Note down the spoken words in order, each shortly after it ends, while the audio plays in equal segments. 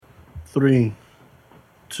3,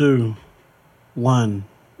 2, 1.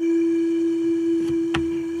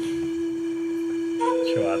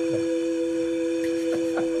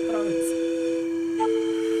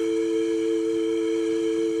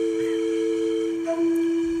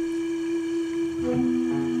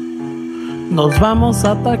 Nos vamos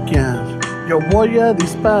a taquear, yo voy a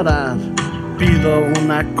disparar. Pido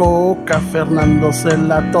una coca, Fernando se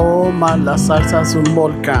la toma. La salsa es un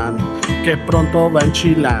volcán que pronto va a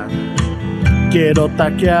enchilar. Quiero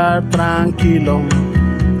taquear tranquilo.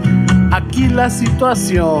 Aquí la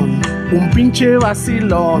situación, un pinche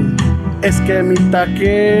vacilón. Es que mi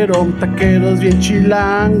taquero es bien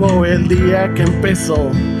chilango. El día que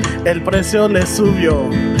empezó, el precio le subió.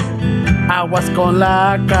 Aguas con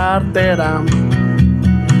la cartera.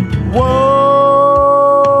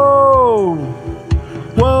 Wow,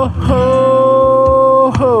 wow,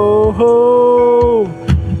 ho, ho, ho.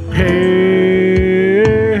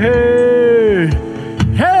 Hey, hey,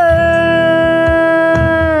 hey.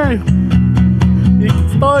 Y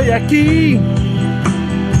estoy aquí,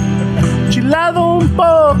 chilado un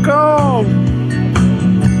poco.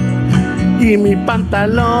 Y mi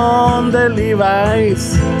pantalón de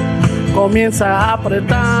Levi's comienza a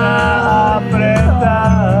apretar,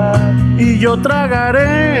 y yo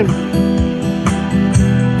tragaré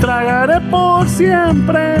por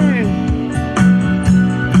siempre.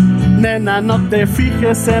 Nena, no te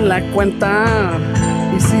fijes en la cuenta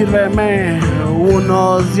y sírveme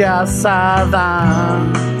unos de asada.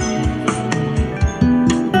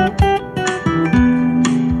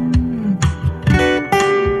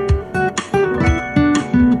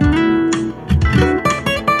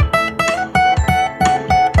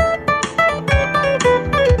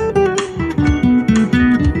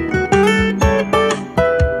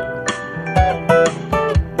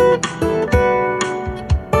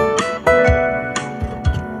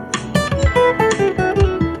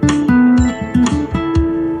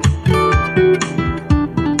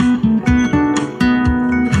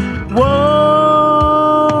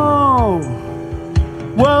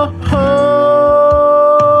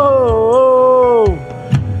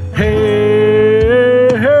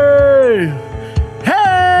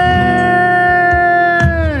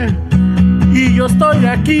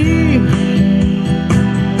 Aquí,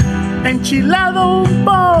 enchilado un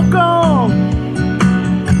poco,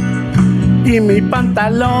 y mi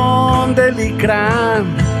pantalón de licra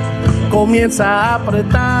comienza a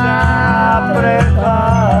apretar,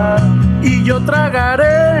 y yo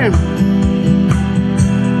tragaré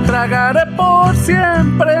por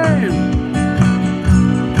siempre.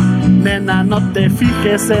 Nena, no te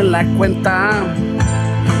fijes en la cuenta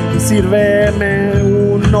y sírveme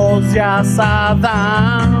unos de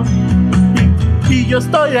asada. Y yo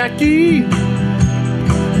estoy aquí,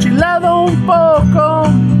 chilado un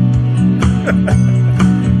poco,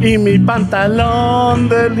 y mi pantalón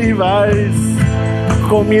de Levi's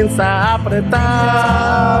comienza a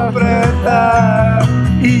apretar,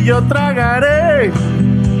 y yo tragaré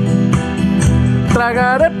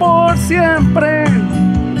por siempre.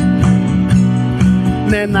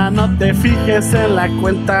 Nena, no te fijes en la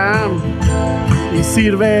cuenta y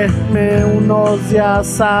sírveme unos de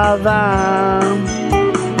asada.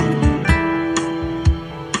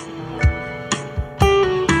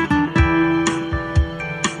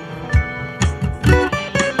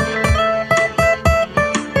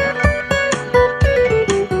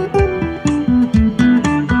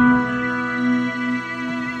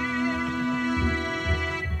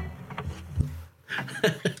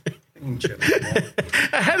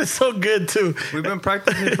 I had it so good too. We've been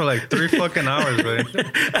practicing for like 3 fucking hours, man.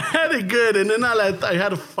 I had it good, and then I had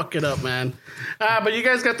to fuck it up, man. But you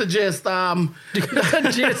guys got the gist. The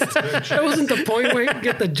gist. That wasn't the point where you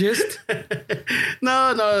get the gist.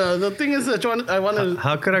 No. The thing is that I want to.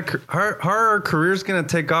 How are our careers gonna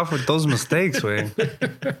take off with those mistakes, way?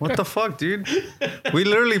 What the fuck, dude? We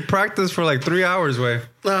literally practiced for like 3 hours, way.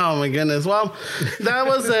 Oh my goodness. Well, that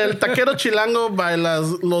was El Taquero Chilango by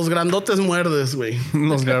Los Grandotes Muerdes, güey.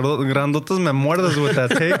 Los grandotes me muerdes with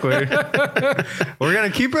that take, güey. We're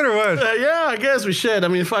gonna keep it or what? Yeah, I guess we should. I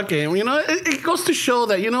mean, fuck it. You know, it goes to show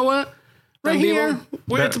that, you know what? Right here,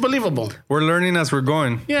 it's believable. We're learning as we're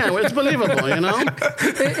going. Yeah, it's believable, you know?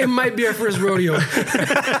 It might be our first rodeo.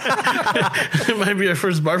 It might be our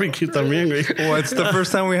first barbecue también, güey. Well, it's the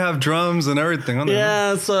first time we have drums and everything on there.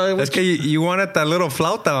 Yeah, so... It was you wanted that little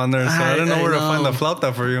flauta on there, so I didn't know where to find the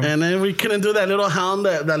flauta for you. And then we couldn't do that little hand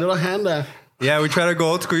Yeah, we try to go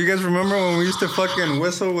old school. You guys remember when we used to fucking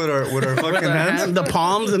whistle with our fucking hands? The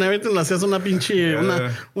palms and everything. Le hacías una pinche...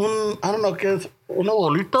 I don't know qué es. Una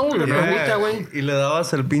bolita, güey. Una bolita, güey. Y le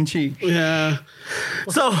dabas el pinche... Yeah.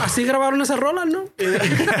 So... Así grabaron esa rola, ¿no?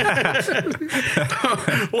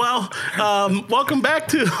 Well, welcome back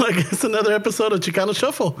to, I guess, another episode of Chicano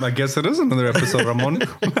Shuffle. I guess it is another episode, Ramon.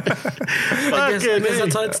 I guess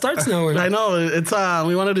that's how it starts now. I know. It's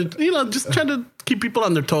we wanted to, just try to keep people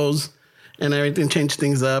on their toes and everything, change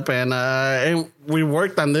things up. And we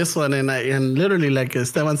worked on this one. And literally, like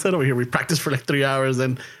Esteban said over here, we practiced for like 3 hours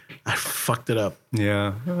and I fucked it up.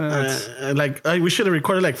 Yeah. We should have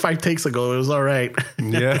recorded like 5 takes ago. It was all right.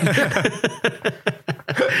 Yeah.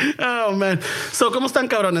 Oh, man. So, ¿cómo están,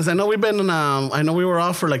 cabrones? I know we were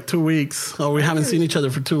off for like 2 weeks. Or we haven't seen each other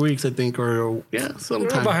for 2 weeks, I think. Or, yeah, I don't know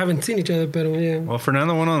sometime. if I haven't seen each other, pero yeah. Well,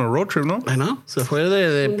 Fernando went on a road trip, no? I know. Se fue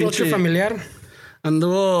de Un roche pinche... familiar.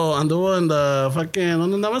 Anduvo en the fucking...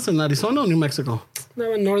 ¿Dónde andabas? ¿En Arizona o New Mexico?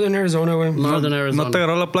 No, in Northern Arizona, güey. Northern Arizona. ¿No te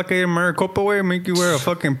agarró la placa ahí en Maricopa, güey? Make you wear a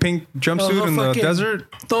fucking pink jumpsuit in the fucking desert?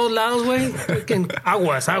 Todos lados, güey. Fucking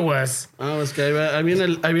aguas. Ah, es que ahí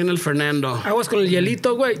viene el Fernando. Aguas con el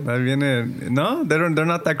hielito, güey. Ahí viene... No, they're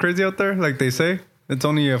not that crazy out there, like they say. It's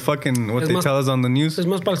only a fucking... What Es they más- tell us on the news. Es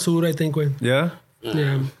más para el sur, I think, güey. Yeah?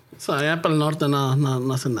 Yeah. So, allá para el norte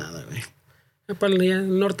no hace nada, güey. Para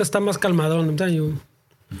el norte está más calmadón, I'm telling you.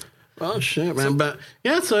 Oh, shit, man. But,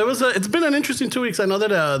 yeah, so it's been an interesting 2 weeks. I know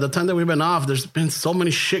that the time that we've been off, there's been so many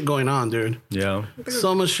shit going on, dude. Yeah.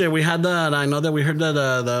 So much shit. We had that. I know that we heard that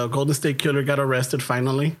the Golden State Killer got arrested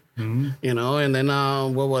finally. Mm-hmm. And then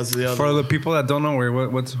what was the other? For the people that don't know,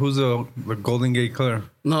 who's the Golden Gate Killer?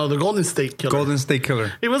 No, the Golden State Killer. Golden State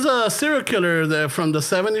Killer. It was a serial killer from the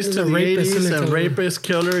 70s to a the rapist, 80s, serial and killer. rapist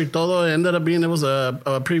killer. Y todo ended up being, it was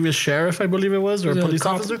a previous sheriff, I believe it was, or a Yeah, police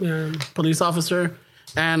cop, officer. yeah. Police officer.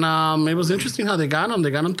 And it was interesting how they got him.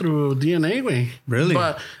 They got him through DNA, way. Really?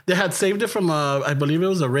 But they had saved it from I believe it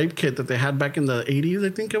was a rape kit that they had back in the 80s, I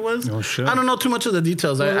think it was. Oh, shit. I don't know too much of the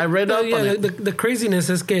details. I read up on it. The craziness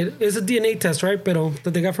is que it's a DNA test, right? Pero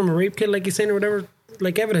that they got from a rape kit, like you're saying, or whatever,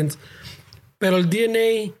 like evidence. Pero el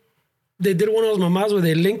DNA, they did one of those mamás where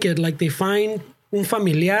they link it, like they find un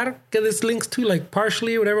familiar que this links to, like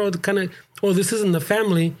partially, whatever, this is in the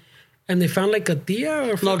family. And they found like a tia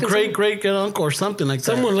or No, fucking great uncle or something like that.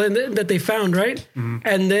 someone that they found, right? Mm-hmm.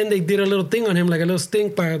 And then they did a little thing on him, like a little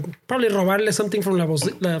sting para probably robarle something from la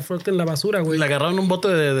basura, güey. Le agarraron un bote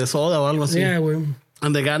de soda o algo así. Yeah, güey.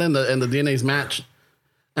 And they got in the DNA's matched.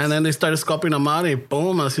 And then they started scoping him out y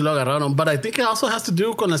boom, así lo agarraron. But I think it also has to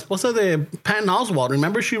do con la esposa de Patton Oswalt.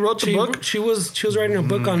 Remember she wrote the book? She was writing a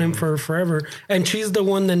book on him for forever, and she's the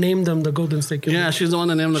one that named him the Golden State Killer. Yeah, she's the one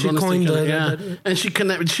that named the She Golden State coined Killer. the- Yeah. And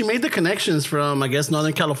she made the connections from, I guess,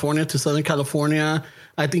 Northern California to Southern California.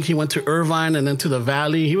 I think he went to Irvine and then to the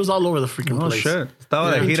Valley. He was all over the freaking Oh, place. shit.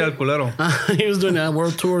 Estaba de gira el culero. He was doing a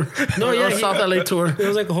world tour. No, yeah, South LA tour. It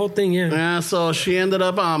was like a whole thing, yeah. Yeah, so she ended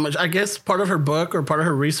up, I guess part of her book or part of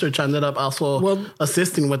her research ended up also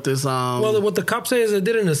assisting with this. Well, what the cops say is it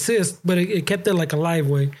didn't assist, but it kept it like a live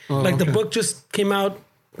way. Like the book just came out,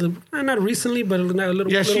 not recently, but a little.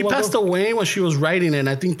 Yeah, little she while passed ago. away when she was writing it.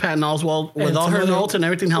 I think Patton Oswalt, with And all some her other- notes and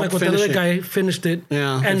everything, helped like with finish another it. guy finished it.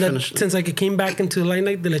 Yeah, he and finished it. since like it came back into the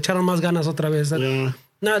limelight, le echaron más ganas otra vez. That, Yeah.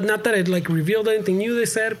 Not that it like revealed anything new, they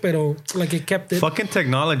said, pero like it kept it. Fucking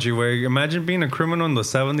technology, way. Imagine being a criminal in the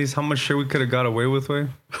 70s. How much shit we could have got away with, way.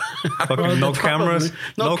 Fucking no cameras.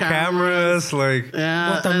 Probably. No cameras. Like,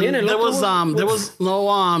 Yeah, Well, también and el there otro was no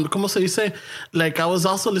 ¿cómo se dice? Like I was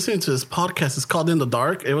also listening to this podcast. It's called In the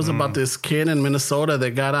Dark. It was about this kid in Minnesota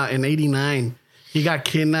that got in '89. He got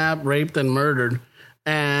kidnapped, raped, and murdered,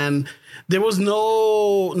 and there was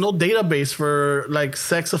no database for like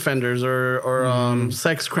sex offenders or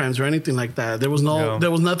sex crimes or anything like that. There was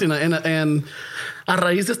nothing. And a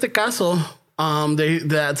raíz de este caso,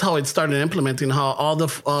 that's how it started implementing. How all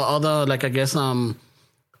the like I guess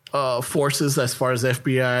forces as far as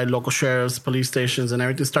FBI, local sheriffs, police stations, and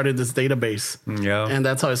everything started this database. Yeah. And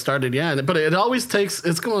that's how it started. Yeah, but it always takes.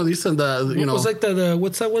 It's como dicen It was like the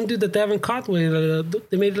what's that one dude that they haven't caught with?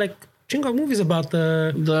 They made like chingo movies about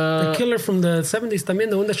the killer from the 70s. También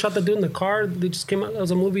the one that shot the dude in the car. They just came out. That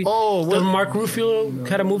was a movie. Oh, what? Mark Rufio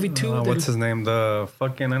had a movie too. what's his name? The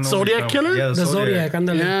fucking... I know Zodiac Killer? Yeah, The Zodiac.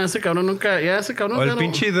 Ándale. Yeah, ese cabrón nunca. Yeah, ese cabrón. Well, got-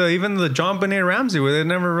 pinche, even the John Benet Ramsey, where they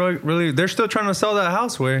never really... They're still trying to sell that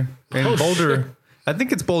house, way. In Oh, Boulder. shit. I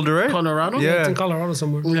think it's Boulder, right? Colorado? It's Yeah. in Colorado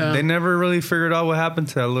somewhere. Yeah. They never really figured out what happened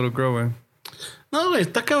to that little girl, way. No, güey,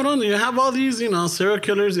 está cabrón. You have all these, serial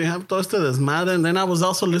killers. You have todo este desmadre. And then I was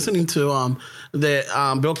also listening to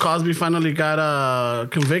Bill Cosby finally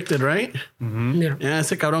got convicted, right? Mm-hmm. Yeah,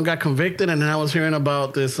 ese cabrón got convicted. And then I was hearing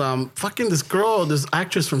about this this girl, this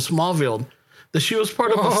actress from Smallville. That she was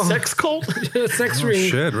part of a sex cult. Sex ring.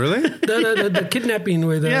 Shit, really? The kidnapping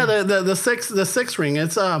with the sex ring.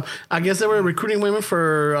 It's I guess they were recruiting women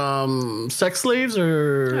for sex slaves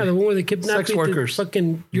or the one where they kidnapped sex workers.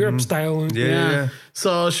 Fucking Europe style. Yeah.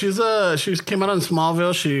 So she came out in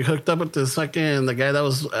Smallville. She hooked up with the guy that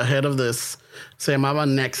was ahead of this. Se llamaba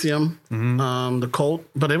Nexium, the cult,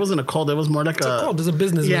 but it wasn't a cult. It was more like a cult. It's a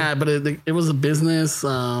business. Yeah, but it was a business.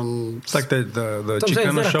 It's like the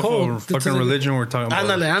Chicano shuffle fucking religion we're talking about.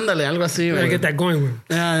 Ándale, algo así. Gotta get that going. Wey.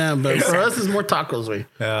 Yeah, but for us, it's more tacos, way.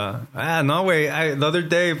 Yeah. No way. The other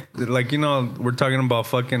day, we're talking about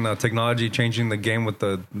fucking technology changing the game with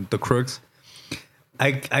the crooks.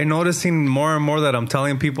 I noticing more and more that I'm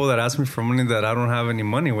telling people that ask me for money that I don't have any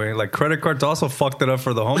money. Way like credit cards also fucked it up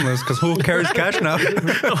for the homeless because who carries cash now?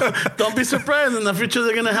 Don't be surprised in the future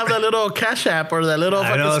they're gonna have that little Cash App or that little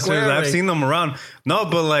fucking square. I've seen them around. No,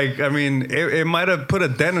 but it might have put a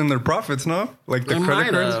dent in their profits. No, like the credit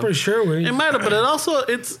cards. For sure, way. It might have, but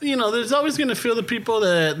it's there's always gonna feel the people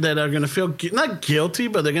that are gonna feel not guilty,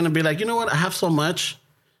 but they're gonna be like, you know what, I have so much.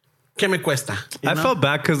 ¿Qué me cuesta? I felt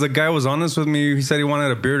bad because the guy was honest with me. He said he wanted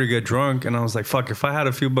a beer to get drunk. And I was like, fuck, if I had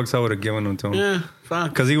a few bucks, I would have given them to him. Yeah, fuck.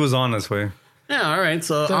 Because he was honest, way. Yeah, all right.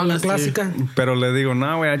 So, honestly. Pero le digo,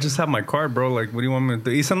 nah, I just have my card, bro. Like, what do you want me to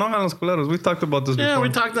do? Y se enojan los culeros. We talked about this before. Yeah, we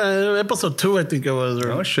talked episode 2, I think it was.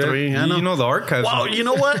 Or oh, shit. 3. You know the archives. Wow, you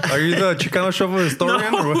know what? Are you the Chicano Shuffle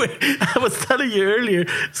historian? No, wait, I was telling you earlier.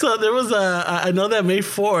 So, there was I know that May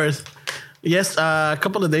 4th. Yes, a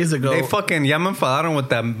couple of days ago. They fucking ya me enfadaron with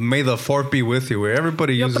that May the 4th be with you, where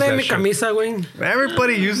everybody uses that shit. Camisa, güey.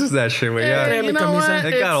 Everybody uses that shit, güey. Yeah, you know what?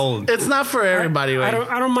 It got old. It's not for everybody, güey.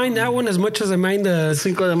 I don't mind that one as much as I mind the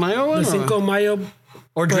Cinco de Mayo one. The Cinco de Mayo.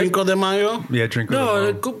 Or Drinko de Mayo? Yeah, Drinko de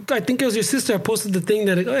Mayo. No, I think it was your sister that posted the thing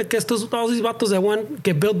that all these vatos that want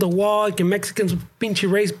que build the wall, que Mexicans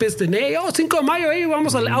pinche race pissed and hey, Cinco de Mayo, hey,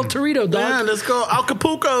 vamos al El Torito, dog. Yeah, let's go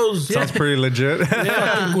Acapulco's. Sounds pretty legit.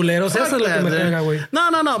 Yeah. Culeros, eso es lo que me caga, güey.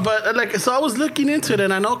 No, but so I was looking into it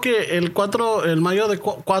and I know que el Mayo de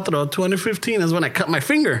 4, 2015 is when I cut my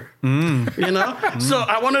finger. You know? So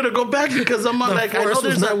I wanted to go back because I'm like, I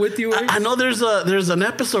know there's an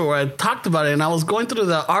episode where I talked about it and I was going through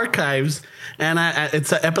the archives and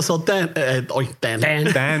it's episode 10. 10.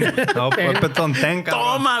 No, episode 10.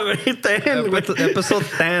 Toma, güey, 10. Episode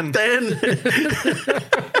 10. 10.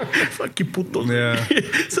 Fuck you, puto. Yeah.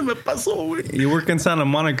 Se me pasó, güey. You work in Santa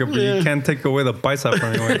Monica, but you can't take away the paisa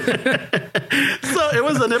from anywhere. So it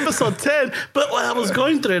was an episode 10, but while I was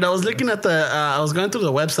going through it, I was looking at I was going through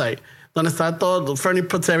the website. Donde está todo, Fernie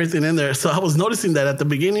puts everything in there. So I was noticing that at the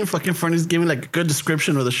beginning, fucking Fernie's giving like a good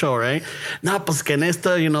description of the show, right? Nah, pues que en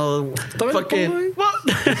esta, fucking... What?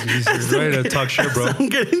 He's ready to talk shit, bro. So I'm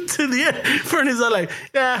getting to the end. Fernie's all like,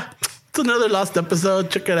 yeah... It's another lost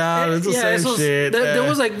episode. Check it out. It's the same shit. There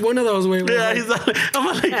was like one of those ways. Yeah, he's like, I'm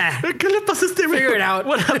like, ¿qué le pasa a este? Figure it out.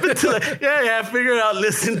 What happened to that? Yeah, figure it out.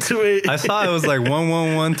 Listen to it. I saw it was like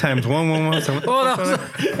 111 times 111. So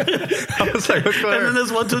I was like, what's going on? And then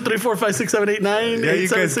there's 1, 2, 3, 4, 5, 6, 7, 8, 9. Yeah, 8, you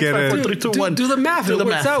 7, guys 6, get 5, it. 4, 3, 2, 1. Do the math. Do the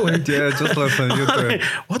math. Yeah, just listen. Like,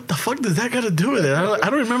 what the fuck does that got to do with it? I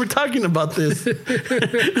don't remember talking about this. He's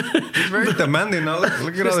very demanding now.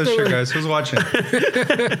 Look at all this shit, guys. Who's watching?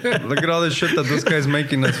 Look at all this shit that this guy's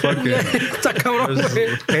making us fucking.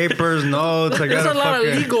 There's papers, notes. There's a lot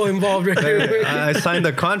of legal involved right here. I signed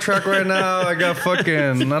a contract right now. I got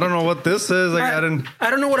fucking. I don't know what this is. I don't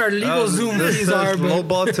know what our legal Zoom fees are.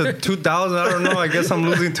 Lowball to $2,000. I don't know. I guess I'm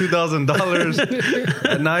losing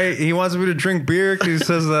 $2,000. And now he wants me to drink beer because he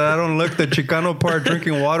says that I don't look the Chicano part,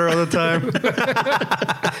 drinking water all the time.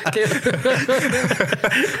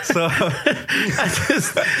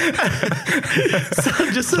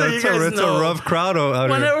 It's a rough crowd out here.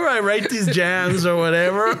 Whenever I write these jams or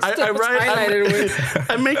whatever,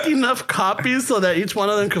 I make enough copies so that each one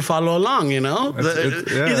of them can follow along, you know? Y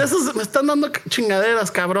de esos me están dando chingaderas,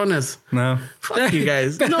 cabrones. No. Fuck you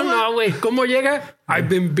guys. No, wait. ¿Cómo llega? I've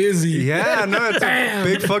been busy. Yeah, no, it's a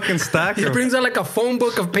big fucking stack. He brings out like a phone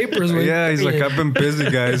book of papers. Yeah, he's like, I've been busy,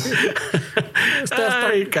 guys.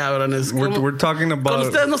 Ay, cabrones. We're talking about... Con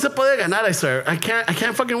ustedes no se puede ganar, I swear. I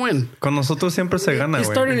can't fucking win. Con nosotros siempre se gana, güey.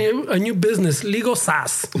 He's starting a new business, Legal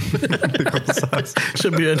Sass.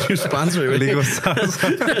 Should be a new sponsor. Right? Legal Sass.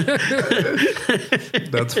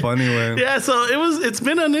 That's funny, güey. Yeah, so it's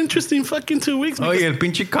been an interesting fucking 2 weeks. Oh, y el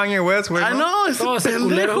pinche Kanye West, güey. I know, it's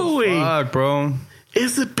pendejo, güey. Fuck, bro.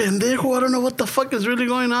 ese pendejo, I don't know what the fuck is really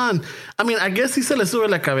going on. I mean, I guess he se le sube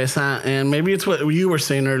la cabeza, and maybe it's what you were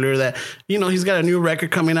saying earlier that, you know, he's got a new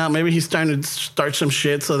record coming out. Maybe he's trying to start some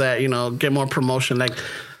shit so that, you know, get more promotion. Like,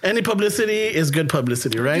 any publicity is good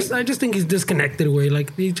publicity, right? I just think he's disconnected away.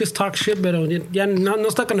 Like, he just talks shit, but ya no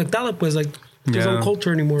está conectado, pues, like, his own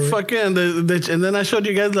culture anymore. Right? Fucking, and then I showed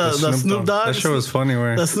you guys the Snoop Dogg. That show was funny,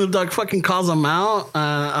 right? The Snoop Dogg fucking calls him out.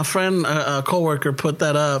 A friend, a coworker put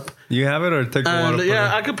that up. You have it or take the water?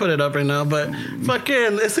 Yeah, I could put it up right now, but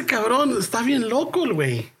fucking, ese cabrón está bien loco,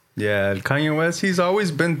 güey. Yeah, Kanye West, he's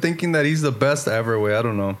always been thinking that he's the best ever, güey. I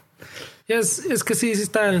don't know. Yes, es que sí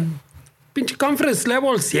está pinche conference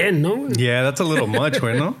level 100, ¿no? Yeah, that's a little much,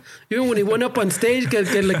 güey, ¿no? Even when he went up on stage, que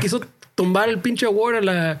le quiso tumbar el pinche award a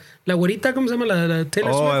la güerita, ¿cómo se llama? La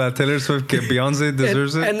Taylor Swift. Oh, la Taylor Swift, que Beyonce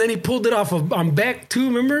deserves it. And then he pulled it off on Beck too,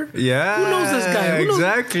 remember? Yeah. Who knows this guy?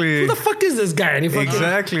 Exactly. Who the fuck is this guy? And he fucking,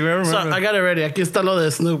 Exactly, remember? So, I got it ready. Aquí está lo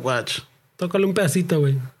de Snoop, watch. Tócale un pedacito,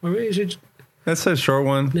 güey. Maybe you should... That's a short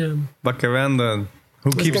one. Yeah. Pa' que vean the... Who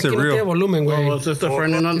Es keeps que it aquí no tiene real. volumen, güey. Oh, este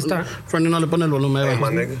Fernie no le pone el volumen. Hey, my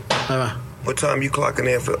nigga. Ahí va. What time you clocking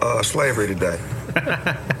in for slavery today?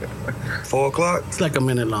 4 o'clock? It's like a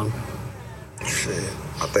minute long. Shit.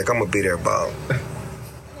 I think I'm gonna be there about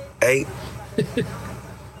 8.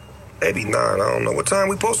 Maybe 9. I don't know. What time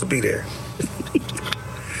we supposed to be there?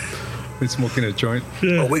 He's smoking a joint.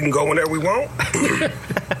 Oh, we can go whenever we want?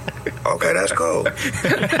 Okay, that's cool.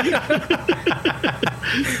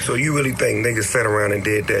 So you really think niggas sat around and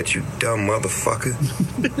did that, you dumb motherfucker?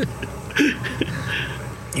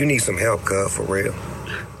 You need some help, cuz, for real.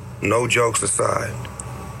 No jokes aside.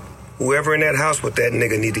 Whoever in that house with that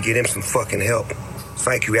nigga need to get him some fucking help.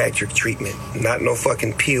 Psychiatric treatment. Not no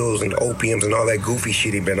fucking pills and opiums and all that goofy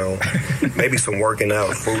shit he been on. Maybe some working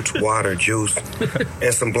out, fruits, water, juice,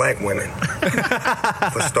 and some black women.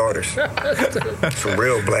 For starters. Some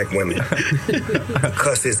real black women.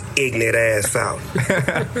 Cuss his ignorant ass out.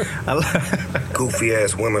 Goofy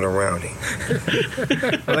ass women around him.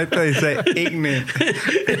 I like that you say ignorant.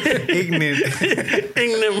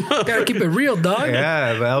 Ignorant. Gotta keep it real, dog.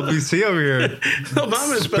 Yeah, the LBC over here. No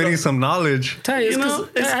mames, Spitting some knowledge. You know,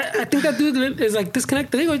 I think that dude is like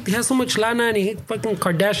disconnected. He has so much lana and he hates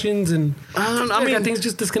Kardashians and I think he's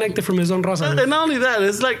just disconnected from his own raza. And not only that,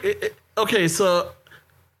 it's like, okay, so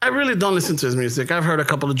I really don't listen to his music. I've heard a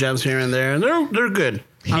couple of jams here and there, and they're good.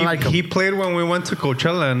 I like them. He played when we went to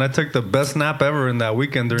Coachella, and I took the best nap ever in that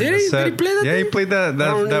weekend during the set. Did he play that? Yeah, thing? he played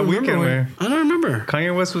that weekend. Where I don't remember.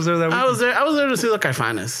 Kanye West was there that weekend. I was there to see the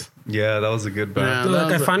Caifanes. Yeah, that was a good band. Yeah.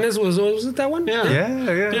 The Caifanes was it that one?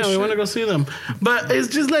 Yeah, we want to go see them. But it's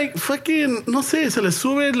just like fucking, no sé, se le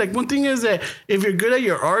sube. Like, one thing is that if you're good at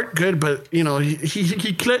your art, good, but, you know, he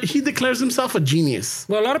declares himself a genius.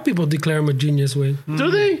 Well, a lot of people declare him a genius, way.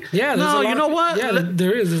 Do they? Yeah. No, you know what? Yeah,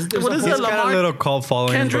 there is. What is He's it, got Lamar? a little cult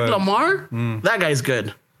following. Kendrick Lamar? That guy's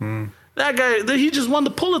good. That guy, he just won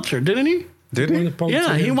the Pulitzer, didn't he? Did he?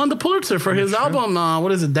 Yeah, he won the Pulitzer for his album.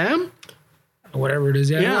 What is it, Damn? Whatever it is,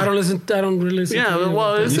 yeah. I don't really listen. Yeah, to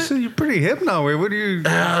well, You said you're pretty hip now. Wait, what are you?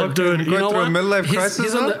 dude, you know going through what? a midlife crisis?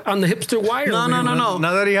 He's on the hipster wire. No.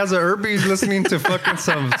 Now that he has a herb, he's listening to fucking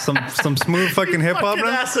some smooth fucking hip hop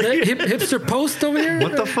now. Hipster post over here.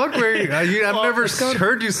 What the fuck? I've never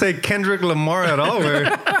heard you say Kendrick Lamar at all. Where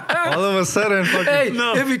all of a sudden, fucking. Hey,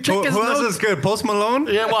 if you check his who else notes, is good? Post Malone?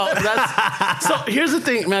 Yeah, well, that's... So, here's the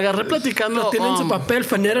thing. Me agarré platicando... tienen su papel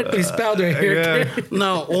phonetically spelled right here. Yeah.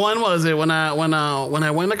 No, when was it? When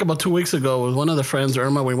I went like about 2 weeks ago with one of the friends,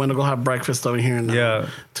 Irma, we went to go have breakfast over here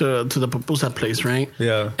to the pupusa place, right?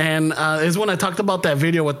 Yeah. And it's when I talked about that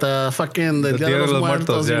video with the fucking the Dia de los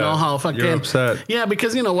Muertos, you know, how fucking... You're upset. Yeah,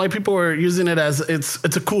 because, you know, white people were using it as it's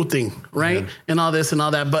a cool thing, right? Yeah. And all this and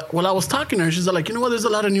all that. But while I was talking to her, she's like, you know what, there's a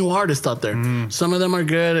lot of new artists out there. Some of them are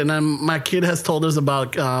good. And then my kid has told us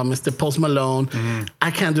about Mr. Post Malone.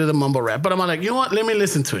 I can't do the mumble rap. But I'm like, you know what, let me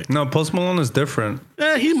listen to it. No, Post Malone is different.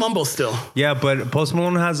 Yeah, he mumbles still. Yeah, but Post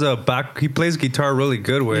Malone has a back. He plays guitar really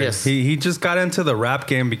good with. Yes. He just got into the rap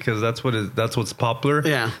game because that's what's popular.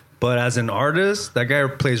 Yeah. But as an artist, that guy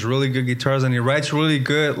plays really good guitars and he writes really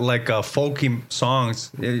good like folky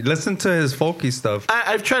songs. Listen to his folky stuff.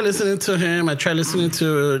 I've tried listening to him. I tried listening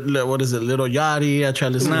to what is it, Little Yachty. I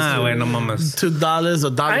tried listening no mames. $2 or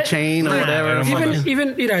Dollar Chain or whatever.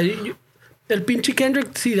 Even mira, el pinche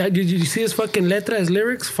Kendrick, sí, did you see his fucking letra, his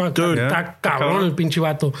lyrics? Fuck, dude, está cabrón el pinche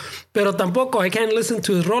vato. Pero tampoco, I can't listen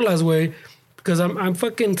to his rolas, güey. Because I'm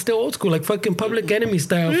fucking still old school, like fucking Public Enemy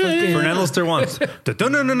style. Fucking. Fernando still wants.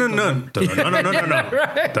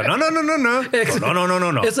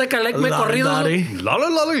 It's like I like my corridos.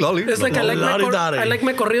 Lolly. It's like I like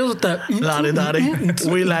my corridos with the. Lolly.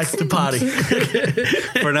 We like to party.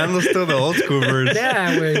 Fernando's still the old school version.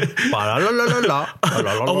 Yeah, güey.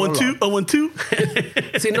 I want two.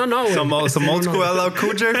 See, no, güey. Some old school LL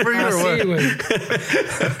Cool J for you or Así, what? güey.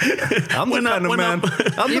 I'm the kind of man.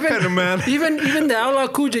 I'm the kind of man. Even the Outlaw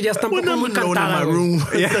Cuyo ya está un When poco I'm muy alone in cantada, my güey. room,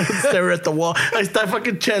 stare at the wall. I start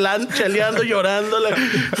fucking cheleando, llorando. Like,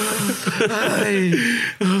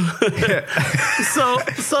 so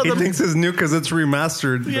He the thinks it's new because it's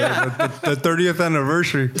remastered. Yeah. The 30th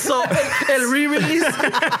anniversary. so El re-release.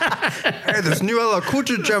 Hey, this new LL Cool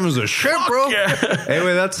J jam is a shit, bro. yeah. Hey,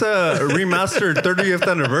 wait, that's a remastered 30th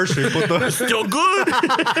anniversary, puto. still good.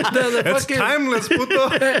 The It's fucking, timeless, puto.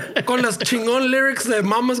 con las chingón lyrics de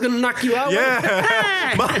Mama's Gonna Knock You Out. güey.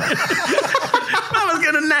 Yeah. I was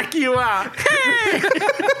gonna knock you out.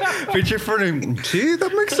 Feature for him. See,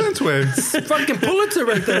 that makes sense, way. Fucking Pulitzer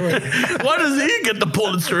right there, güey. Why does he get the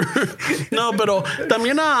Pulitzer? No, pero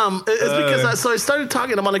también it's because I started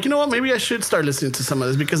talking. I'm like, you know what? Maybe I should start listening to some of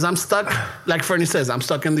this because I'm stuck. Like Fernie says, I'm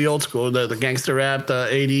stuck in the old school, the gangster rap, the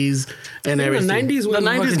 80s and the everything. 90s the was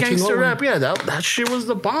 90s fucking gangster chingón, rap. Yeah, that shit was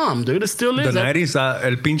the bomb, dude. It still is. The That- 90s,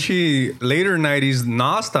 el pinche later 90s,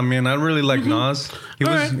 Nas también. I really like Nas.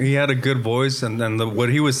 He had a good voice, and what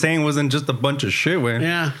he was saying wasn't just a bunch of shit, way.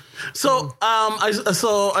 Yeah. So I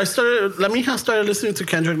started. Lamija started listening to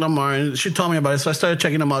Kendrick Lamar, and she told me about it. So I started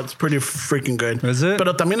checking him out. It's pretty freaking good. Is it?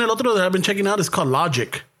 Pero también el otro that I've been checking out is called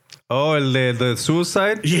Logic. Oh, the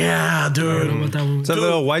Suicide? Yeah, dude. It's a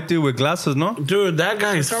little white dude with glasses, no? Dude, that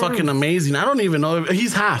guy is fucking amazing. I don't even know.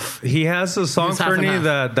 He's half. He has a song, He's half and Fernie,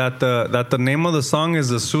 half. that the name of the song is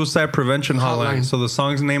the Suicide Prevention Hotline. Hotline. So the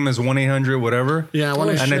song's name is 1-800 whatever. Yeah, one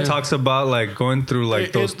And it talks about like going through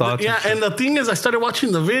like those thoughts. Yeah, and the thing is, I started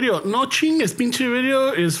watching the video. No chingues, pinche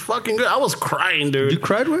video is fucking good. I was crying, dude. You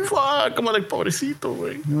cried, güey? Fuck, I'm like, pobrecito,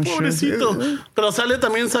 güey. No shit. Pobrecito. Pero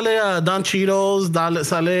también sale Don Cheetos,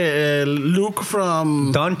 sale Luke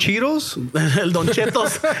from Don Cheetos? El Don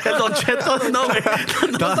Chetos. El Don Chetos, no, güey.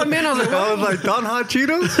 Yo también, o sea, I was like, Don Hot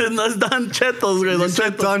Cheetos? No, es Don Chetos, güey. You Don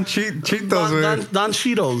said Chetos. Don Cheetos, güey. Don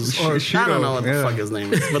Cheetos. Or, I don't know what the yeah. fuck his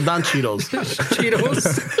name is, but Don Cheetos.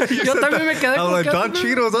 Cheetos. Yo también me quedé I was like, con Don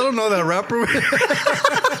Cheetos? I don't know that rapper.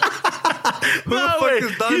 Who the fuck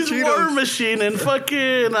is Don he's Cheetos? War Machine and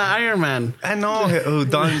fucking Iron Man. I know who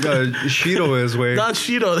Don Cheeto is, way. Don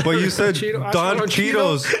Cheeto. But you said Cheeto. Don Don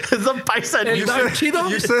Cheetos. It's a paisa. El You Don said- Chido.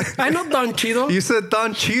 you said- I know Don Chido. You said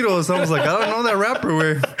Don Cheetos. I was like, I don't know that rapper,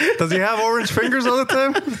 way. Does he have orange fingers all the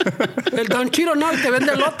time? El Don Chido, no, el que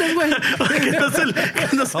vende lotes, güey. que no es el-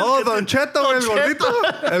 que no es el- Oh, Don Cheto, el gordito.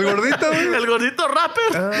 El gordito, güey. El gordito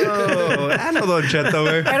rapper. Oh, I know Don Cheto,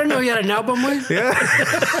 güey. I don't know he had an album, güey. Yeah.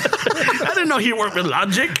 I didn't know he worked with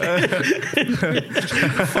Logic.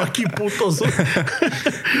 Fuck you, putos.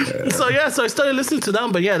 So I started listening to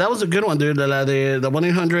them, but yeah, that was a good one, dude. The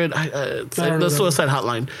 1-800, the Suicide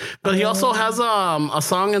Hotline. But he also has a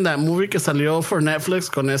song in that movie que salió for Netflix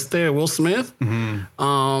con Will Smith.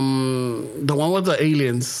 The one with the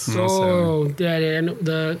aliens. Oh, yeah, I know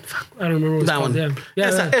I don't remember what it's That called. one.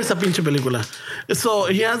 Yeah, Esa pinche película. So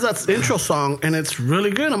he has that intro song, and it's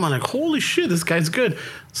really good. I'm like, holy shit, this guy's good.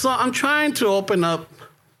 So I'm trying to open up.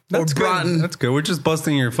 That's or good. broaden. That's good. We're just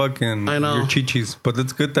busting your fucking I know. your chichis, but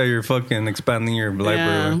it's good that you're fucking expanding your Yeah,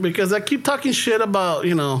 library. because I keep talking shit about,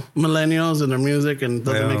 millennials and their music, and it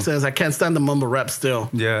doesn't Yeah. make sense. I can't stand the mumble rap still.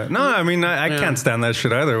 Yeah. No, I mean I can't stand that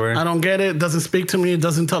shit either way. I don't get it. It doesn't speak to me. It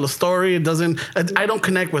doesn't tell a story. It doesn't. I don't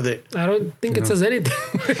connect with it. I don't think it says anything.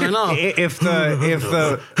 I know. If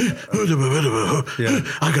the yeah.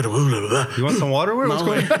 I gotta. You want some water? What's No,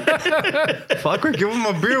 going on? Fuck, give him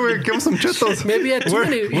a beer. Give him some chetos. Maybe he had too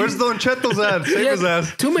many. Where's Don Chetos at? Save He his had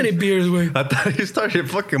ass. too many beers, güey. I thought he started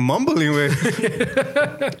fucking mumbling with.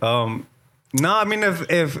 No, I mean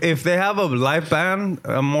if they have a live band,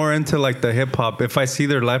 I'm more into like the hip hop. If I see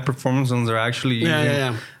their live performance and they're actually using,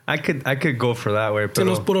 Yeah. I could go for that way. Se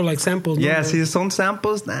los puro like samples. ¿no? Yeah, si son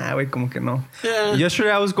samples, nah, güey, como que no. Yeah.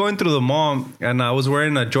 Yesterday I was going through the mall and I was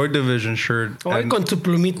wearing a Joy Division shirt. Oye, and- con tu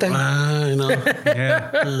plumita. I know.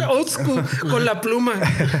 yeah. Old school, con la pluma.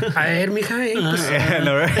 A ver, mija, pues, Yeah,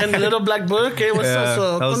 no, right? And the little black book. Hey, what's Yeah, up?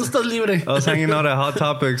 So, I was- ¿Cuándo estás libre? I was hanging out at Hot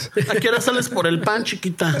Topics. ¿A qué hora sales por el pan,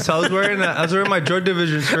 chiquita? So I was wearing my Joy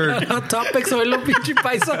Division shirt. Hot Topics, oílo, pinche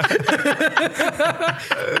paisa.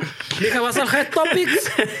 Mija, ¿vas al Hot Topics?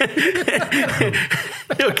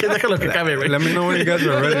 Ok, déjalo que acabe, güey. Let me know when you guys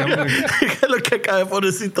are ready. Déjalo que acabe,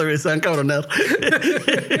 pobrecito, güey. Se van a cabronar.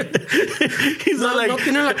 He's No, like, no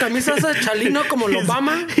tiene la camisa esa de Chalino como el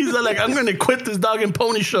Obama. he's like, I'm going to quit this dog and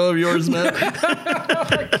pony show of yours, man.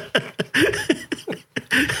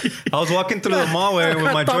 I was walking through the mall with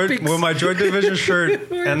my Joy Division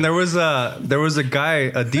shirt, and there was a guy,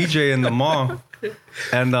 a DJ in the mall,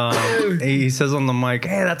 and he says on the mic,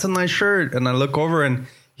 "Hey, that's a nice shirt." And I look over, and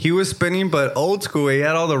he was spinning, but old school. He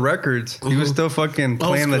had all the records. He was still fucking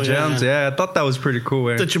playing the jams. Yeah, I thought that was pretty cool.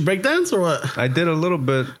 Way. Did you break dance or what? I did a little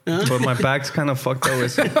bit, but my back's kind of fucked up.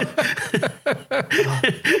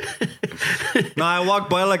 No, I walk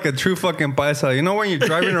by like a true fucking paisa. You know when you're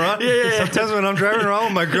driving around? Sometimes when I'm driving around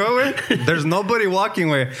with my girl, there's nobody walking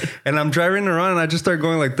way, and I'm driving around and I just start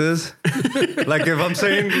going like this. Like if I'm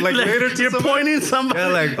saying like later to you're somebody, pointing somebody. yeah,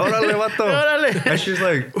 like órale vato. Órale. And she's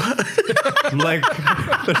like, I'm like,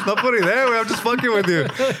 there's nobody there. I'm just fucking with you,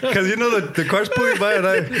 because you know the car's pulling by, and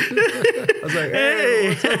I was like,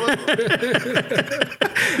 hey.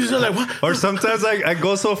 She's like, what? Or sometimes I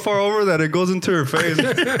go so far over that it goes into her face.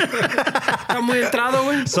 Está muy entrado,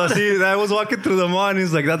 güey. So see, I was walking through the mall and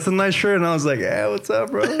he's like, "That's a nice shirt," and I was like, "Yeah, what's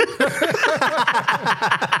up, bro?"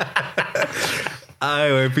 Ay,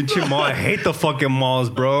 güey, pinche mall. I hate the fucking malls,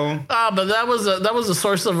 bro. But that was a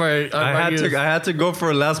source of our I had to go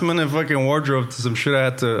for a last minute fucking wardrobe to some shit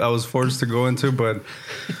I was forced to go into, but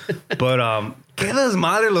qué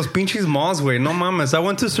desmadre los pinches malls, güey. No mames. I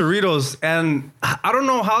went to Cerritos, and I don't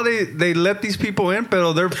know how they let these people in,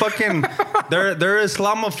 pero they're fucking they're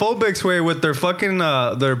Islamophobics, way, with their fucking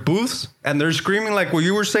their booths, and they're screaming like what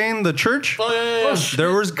you were saying, the church. Oh yeah.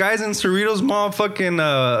 There was guys in Cerritos mall fucking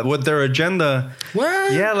with their agenda.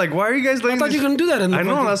 What? Yeah, like why are you guys letting I thought you couldn't do that. I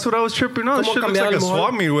know, that's what I was tripping on. This shit looks like a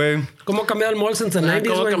swap meet, way. ¿Cómo cambiado el mall since the 90s,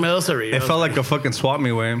 güey? It felt like a fucking swap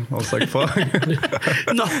meet, way. I was like, fuck.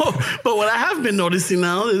 No, but what I have been noticing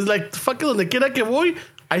now is like fucking donde quiera que voy,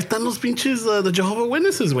 ahí están los pinches the Jehovah's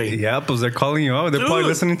Witnesses, güey. Yeah, pues they're calling you out. They're probably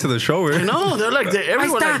listening to the show, güey. I know, they're like,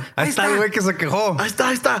 everyone. Ahí está, el güey que se quejó. Ahí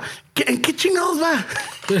está. ¿En qué chingados va?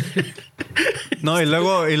 No, y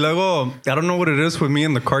luego, I don't know what it is with me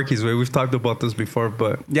and the car keys, way. We've talked about this before,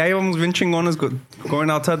 but yeah, íbamos bien chingones going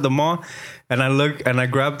outside the mall, and I look and I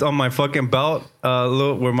grabbed on my fucking belt,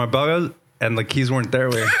 where my belt is, and the keys weren't there,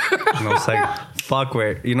 way. And I was like, fuck,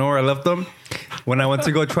 way. You know where I left them? When I went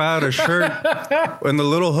to go try out a shirt, and the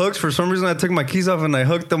little hooks, for some reason I took my keys off and I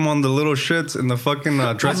hooked them on the little shits in the fucking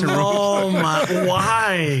dressing room. Oh my,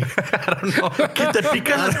 why? I don't know. ¿Que te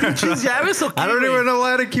pican las pinches llaves o qué? I don't even know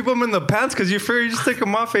why to keep them in the pants, because you figure you just take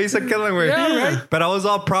them off, se quedan, güey. Yeah, right. But I was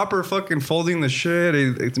all proper fucking folding the shit.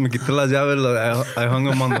 Me quité las llaves, I hung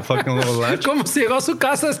them on the fucking little latch. ¿Cómo se llegó a su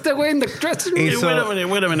casa este güey in the dressing room?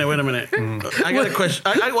 Wait a minute. I got a question.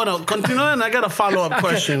 I want to continue, and I got a follow-up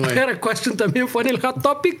question. I got a question también. ¿Fue en el Hot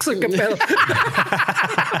Topics o qué pedo?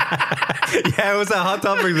 Yeah, it was a Hot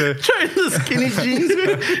Topic there. Trying the skinny jeans.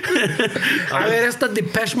 A ver, esta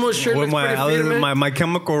Depeche Mode shirt With my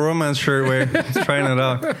Chemical Romance shirt, way. Trying it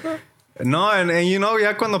out. No, and you know,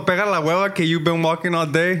 ya cuando pega la hueva que you've been walking all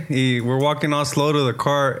day, y we're walking all slow to the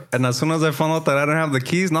car, and as soon as I found out that I didn't have the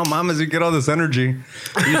keys, no mames, you get all this energy.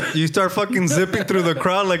 You start fucking zipping through the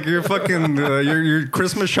crowd like you're fucking, you're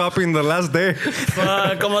Christmas shopping the last day.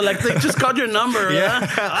 Como like they just called your number. Yeah.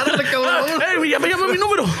 Hey, llama mi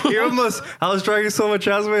número. I was dragging so much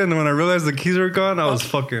ass, man, and when I realized the keys were gone, I was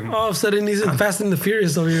fucking... All of a sudden, he's in Fast and the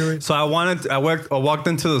Furious over here. Right? So I walked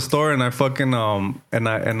into the store, and I fucking,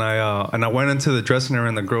 and I went into the dressing room,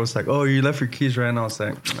 and the girl was like, "Oh, you left your keys, right?" And I was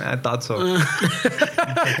like, "I thought so."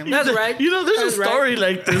 That's right. You know, there's a story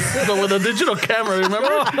like this, but with a digital camera, remember?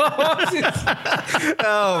 Oh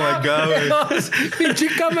my god! Pinche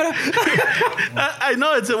cámara. I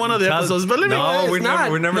know it's in one of the episodes, but let me. We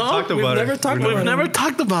never talked about it. We've never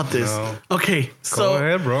talked about this. No. Okay, so go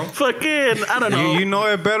ahead, bro. Fucking, I don't know. You know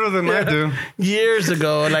it better than I do. Years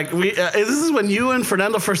ago, like we, this is when you and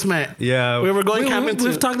Fernando first met. Yeah, we were going camping.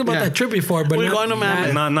 We've talked about that trip before, but we're going to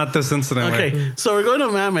Mammoth. Not this incident. Okay, right? So we're going to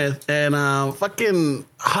Mammoth, and fucking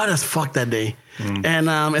hot as fuck that day. And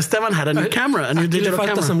Esteban had a new camera, a new digital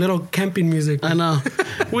camera. Some little camping music. I know.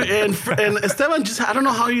 And Esteban just, I don't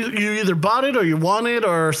know how you either bought it or you won it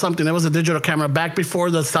or something. It was a digital camera back before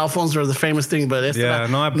the cell phones were the famous thing. But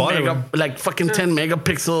Esteban, I bought it. Like fucking 10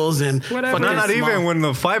 megapixels and whatever. Not even when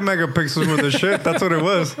the 5 megapixels were the shit. That's what it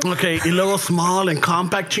was. Okay, y luego small and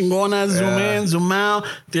compact chingona, zoom in, zoom out.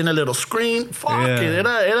 Tiene a little screen. Fuck it.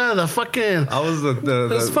 Era the fucking... I was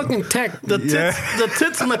That's fucking tech. The tits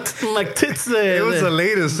McTits. It was the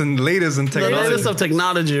latest in the technology. latest of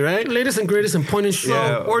technology, right? Latest and greatest and point and shoot.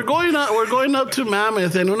 Yeah. We're going up to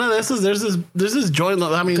Mammoth, and una de esas, there's this joint.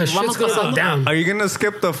 I mean, Because shit's gonna go down. Are you gonna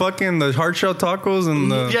skip the hard shell tacos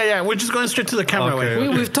and the? Yeah, we're just going straight to the camera. Okay. Way.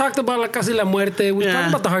 We've talked about La Casa y la Muerte. We've Yeah. talked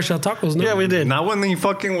about the hard shell tacos, no? Yeah, we did. Not when he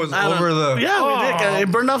fucking was I don't- over the. Yeah, we did. Oh.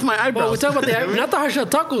 It burned off my Well, eyebrows. we talk about not the hard shell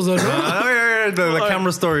tacos, though, no? Oh, yeah, the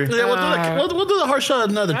camera story. Yeah, we'll do the harsh shot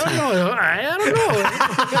another I time. don't know. I don't know.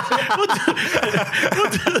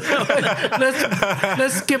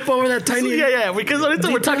 let's skip over that tiny. Yeah, because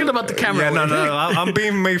ahorita we're talking about the camera. Yeah, no, way. no, I'm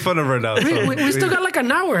being made fun of right now. So. We still got like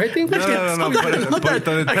an hour, I think. No, but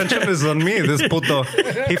the attention is on me, this puto.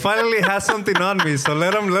 He finally has something on me, so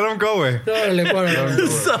let him go away.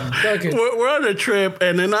 So, Okay. we're on a trip,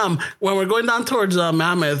 and then when we're going down towards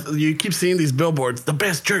Mammoth, you keep seeing these billboards, the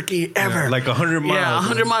best jerky ever. Yeah, like 100 miles. Yeah,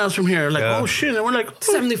 100 miles from here. Like, Yeah. oh shit. And we're like,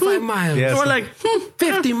 75 miles. Yeah. And we're like,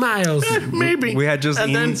 50 miles. maybe. We had just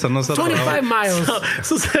And eaten, then- so no se 25 miles. So,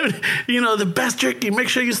 the best jerky. Make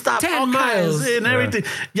sure you stop 10 all miles. kinds and everything.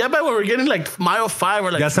 Yeah, but when we're getting like mile 5,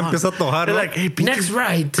 we're like, Ya se fuck. empieza a tojar, They're ¿no? like, hey, Next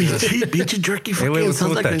right. Pinche jerky. Hey, wait, fucking what's sounds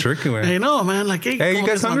with like that a- jerky, man? Hey, no, man. Like, Hey, you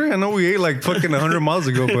guys hungry? I know we ate like fucking 100 miles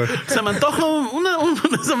ago, but Se me antoja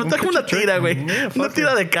una tira, güey. Una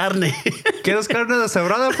tira de carne. ¿quieres carne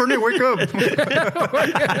deshebrada, Fernie? Wake up.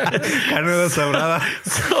 Carne deshebrada.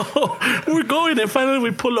 So we're going, and finally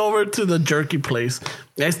we pull over to the jerky place.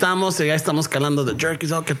 Ya estamos calando the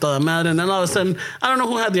jerkies, que toda madre. And then all of a sudden, I don't know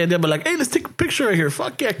who had the idea, but like, hey, let's take a picture right here.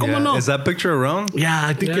 Fuck yeah, como no? Is that picture around? Yeah,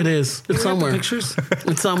 I think Yeah. it is. It's somewhere. Pictures.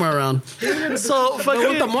 It's somewhere around. So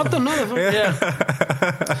Pregunta fucking moto, no?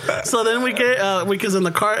 yeah. So then we get because in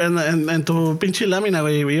the car and tu pinche lámina,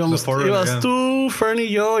 güey, íbamos yeah. tú, Fernie,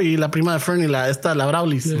 yo y la prima de Fernie, la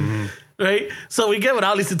Braulis. Right? So we get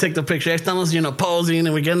Braulis to take the picture. Ahí estamos, posing,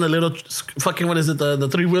 and we get in the little fucking, what is it, the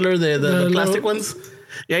three-wheeler, the plastic ones.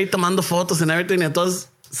 Y ahí tomando fotos and everything. Y entonces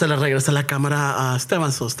se le regresa la cámara a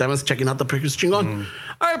Esteban. So Esteban's checking out the pictures. Chingón.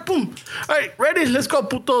 All right, boom. All right, ready? Let's go,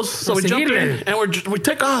 putos. So we jump in and we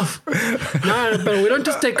take off. No, but we don't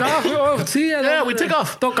just take off. Oh, sí, Yeah, we take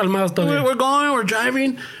off. Todo calmados todavía. We're going, we're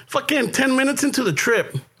driving. Fucking 10 minutes into the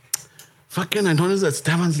trip. Fucking, I noticed that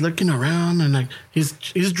Esteban's looking around and like he's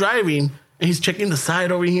driving. And he's checking the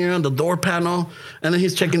side over here on the door panel. And then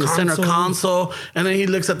he's checking the center console. And then he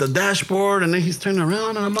looks at the dashboard. And then he's turning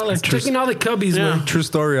around. And I'm all like, Checking all the cubbies, Yeah. man. True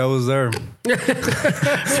story, I was there.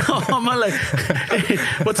 so I'm all like, hey,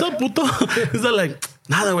 what's up, puto? He's all like,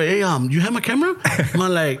 nada, güey. Hey, you have my camera? I'm all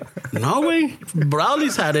like, no, güey.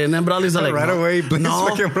 Brauli's had it. And then Brauli's all like, Right no, away, please, no,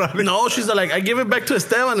 fucking Braulis. no. She's all like, I give it back to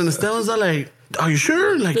Esteban. And Esteban's all like, are you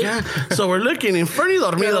sure? Like, yeah. So we're looking. And Fernie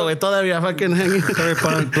dormido, güey. Todavía fucking hanging.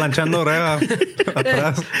 Estoy planchando oreja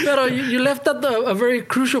atrás. Pero you left out a very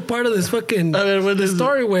crucial part of this fucking A ver, what is it?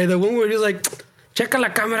 story, way. The one where he's like, checa la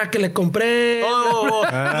cámara que le compré. Oh,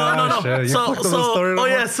 no. shit. You fucked up the story no more.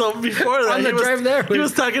 Yeah. So before that, On the drive there. he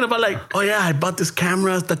was talking about like, oh yeah, I bought this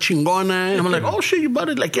camera, está chingona. And I'm like, oh shit, you bought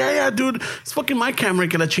it? Like, yeah, dude, it's fucking my camera,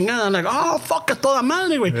 que la chingada. I'm like, oh fuck, a toda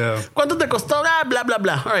madre, güey. Yeah. ¿Cuánto te costó? Ah, blah blah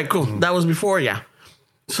blah. All right, cool. That was before, yeah.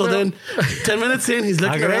 So then, 10 minutes in, he's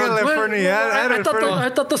looking around. Agrégale, Fernie. Add it, Fernie. I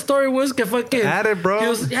thought the story was que fucking. Add it, bro. He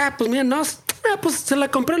was, pues mira, no. Pues se la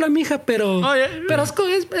compré a la mija, pero. Oh, yeah. Pero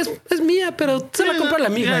es mía, pero se la compré a la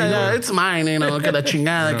mija. Yeah, it's mine, que la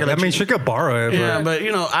chingada. Que la I mean, she could borrow it. yeah, but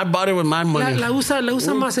I bought it with my money. La usa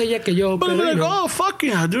más ella que yo. But Pero, we're like, you know. oh, fuck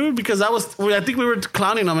yeah, dude. Because I think we were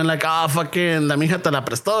clowning him and like, fucking, la mija te la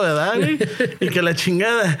prestó, ¿verdad? Güey? Y que la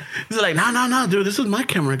chingada. He's like, no, dude, this is my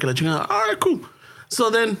camera. Que la chingada. All right, cool. So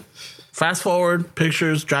then, fast forward,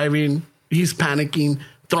 pictures, driving. He's panicking.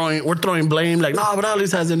 We're throwing blame. Like, no,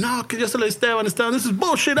 Braulis has it. No, que yo se lo Esteban, this is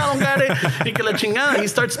bullshit. I don't got it. Y que la chingada. He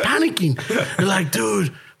starts panicking. You're like,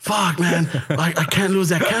 dude. Fuck, man. I can't lose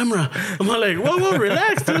that camera. I'm like, whoa,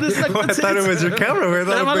 relax, dude. It's like, I thought it was your camera.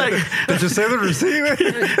 Güey. I'm like, Did you say the receiver?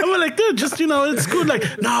 I'm like, dude, just, it's cool. Like,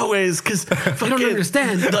 no ways, because You don't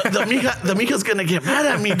understand. The mija's gonna get mad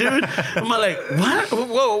at me, dude. I'm like, what?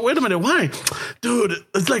 Whoa, wait a minute, why? Dude,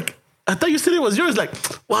 it's like, I thought you said it was yours. Like,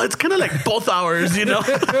 well, it's kind of like both ours, I'm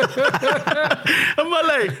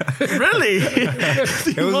like, really?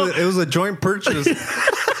 It was a joint purchase.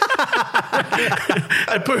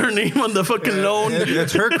 I put her name on the fucking loan.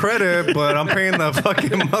 It's her credit, but I'm paying the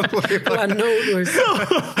fucking monthly. La note, güey.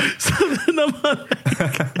 So then I'm like,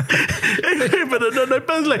 but another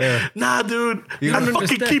person's like, nah, dude, You I don't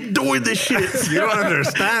fucking understand. keep doing this shit. You don't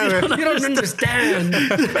understand. You don't understand.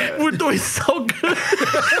 We're doing so good.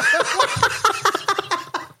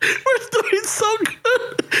 We're doing so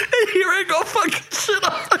good. And here I go fucking shit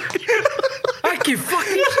up. I keep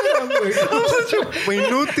fucking shit up, güey.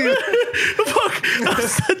 Inútil. Fuck, I'm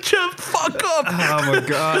such a fuck up. Oh my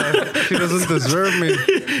God. She doesn't deserve me.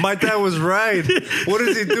 My dad was right. What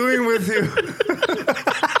is he doing with you?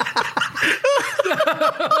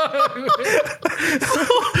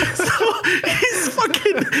 So he's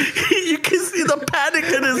fucking, you can see the panic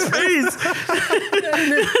in his face.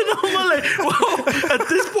 And I'm like, whoa, at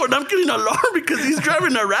this point, I'm getting alarmed because he's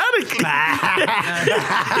driving erratically.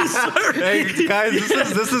 Hey, guys,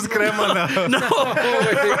 this is crema now. No,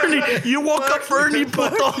 Fernie, you woke up Fernie,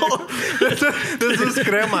 puto. This is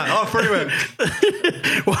crema. Oh, Fernie.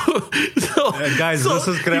 Guys, this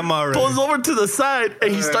is crema already. Pulls over to the side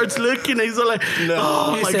and he starts looking and he's like,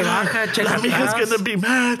 oh my God, la mija's gonna be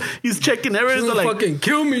mad. He's checking everything. She's Like, fucking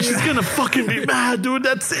kill me. she's gonna fucking be mad, dude.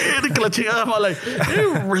 That's it. Que la chingada. I'm like, hey,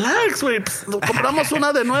 relax, güey. Compramos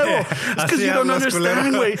una de nuevo. It's because you don't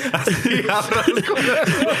understand, güey.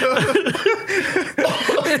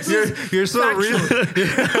 You're so real.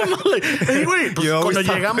 I'm like, hey, güey, pues You always cuando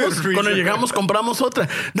talk about cuando llegamos, compramos otra.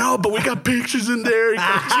 No, but we got pictures in there.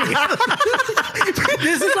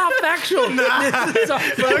 This is all factual. This is all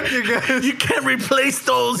Fuck you guys. You can't replace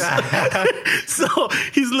those. So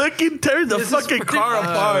he's looking, tearing the This is fucking pretty car bad.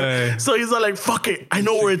 apart. Ay. So he's like, fuck it, I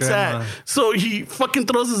know where it's at. So he fucking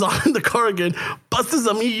throws his arm in the car again, busts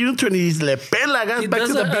a me U-turn, and he's le pela gas He back does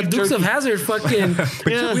to the a beef Dukes jerky. of Hazzard fucking.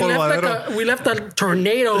 Yeah. We left a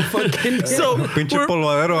tornado fucking. So Pinche we're,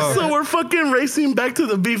 polvadero. so we're fucking racing back to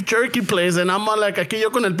the beef jerky place, and I'm all like, aquí yo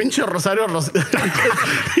con el pinche Rosario Ya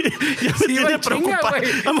me iba tiene en chinga, preocupado.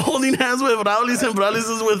 güey. I'm holding hands with Braulis, and Braulis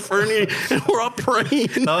is with Fernie, and we're all praying.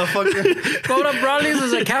 No, fucking. Cobra Brawley's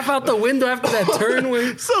was like half out the window after that turn,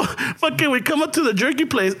 güey. So fucking we come up to the jerky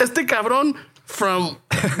place. Este cabrón from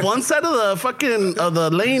one side of the fucking of the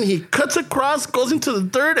lane, he cuts across, goes into the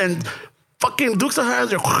third, and fucking Dukes of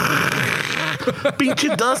Hazzard.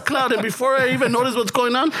 Pinche dust cloud, and before I even notice what's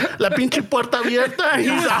going on, la pinche puerta abierta, and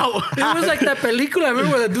he's out. It was like that película, I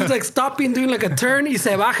remember where the dude's like stopping, doing like a turn, y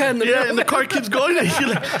se baja in the Yeah, and the car keeps going, and you're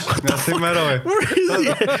like, what the Así fuck? mero, güey. Where is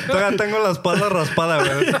he? Todavía tengo la espalda raspada,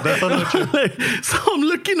 güey. De esta noche. So I'm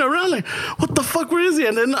looking around like, what the fuck, where is he?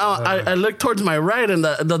 And then I look towards my right, and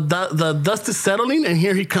the dust is settling, and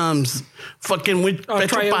here he comes. Fucking with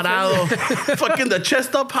pecho parado. Fucking the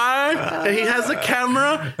chest up high, and he has a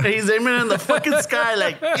camera, and he's aiming in the fucking sky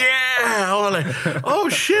like, yeah. I'm like, oh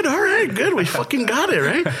shit, all right, good. We fucking got it,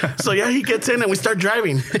 right? So yeah, he gets in, and we start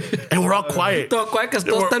driving, and we're all quiet. Todo cuecas,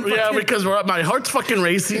 todos están Yeah, fucking- because my heart's fucking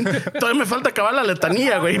racing. Todavía me falta acabar la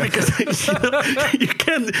letanía, güey, because you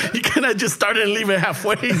cannot just start and leave it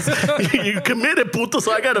halfway. You committed, puto,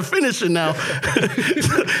 so I gotta finish it now.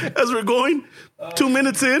 As we're going, 2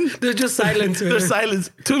 minutes in, There's just silence. güey. there's silence.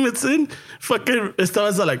 2 minutes in, fucking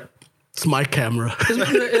Esteban's like, it's my camera.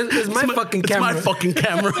 It's my fucking camera. It's my fucking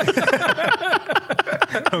camera.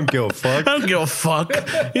 I don't give a fuck. I don't give a fuck.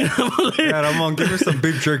 You know, like, God, I'm on. Give me some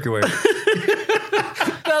beef jerky, güey.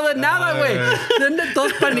 No, de nada, güey. Then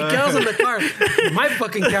todos paniqueados in the car. My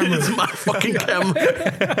fucking camera. it's my fucking camera.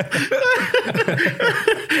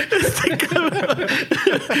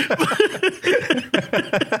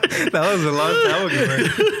 That was a long time ago,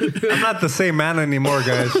 man. I'm not the same man anymore,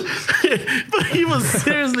 guys. But he was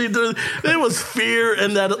seriously doing. There was fear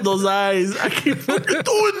in those eyes. I keep fucking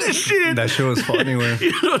doing this shit. That shit was funny, güey.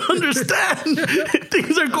 You don't understand.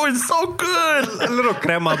 Things are going so good. A little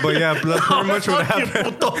crema, but yeah, that's pretty much what Fuck you,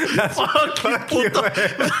 happened. puto. Fuck you, puto.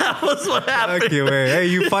 That was what happened. Fuck you, güey. Hey,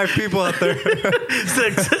 you 5 people out there.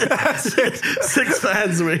 Six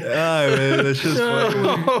fans, man. Ah, man, that shit's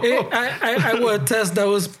funny. I would attest that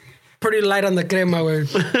was pretty light on the crema, güey.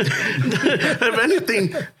 If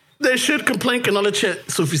anything, they should complain que no le eche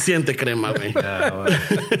suficiente crema, güey.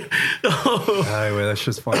 Ay, güey, that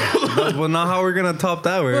shit's funny. Well, now how we're gonna top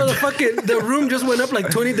that, Well, the güey? fucking the room just went up like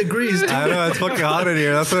 20 degrees. I know, it's fucking hot in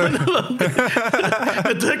here. That's what. Me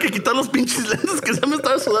tuve que quitar los pinches lentes que se me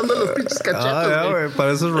estaban sudando los pinches cachetes, Ah, yeah, güey. güey.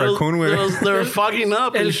 Pareces raccoon, güey. They were fogging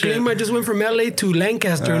up El and shit. clima just went from LA to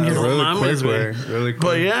Lancaster. and Really mames, quick, güey. güey. Really quick.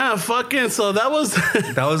 But yeah, fucking, so that was,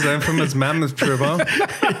 That was the infamous mammoth trip, huh?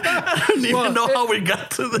 I don't even Well, know how we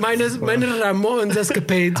got to this. minus Ramon's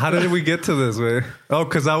escapades. How did we get to this, way? Oh,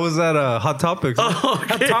 because I was at Hot Topics.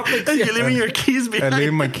 Okay. Topics, And yeah. you're leaving your keys I behind.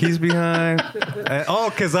 leave my keys behind.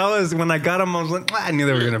 Because when I got them, I was like, I knew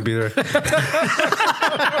they were going to be there.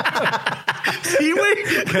 See, wait.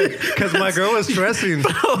 Because my girl was stressing.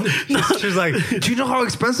 She's like, do you know how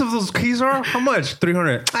expensive those keys are? How much?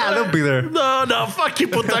 300. They'll be there. No, fuck you,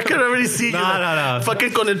 puta. I can already see you. No.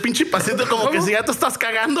 Fucking con el pinche pasito como que si ya te estás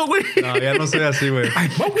cagando, güey. No, ya no soy así, güey.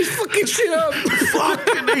 Always fucking shit up.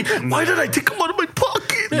 Fucking, hey, why did I take them out of my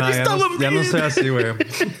pocket? Nah, ya no sé así,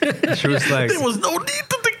 güey. She was like, There was no need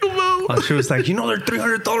to think about. she was like, you know, they're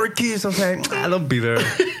 $300 keys. I was like, they'll be there.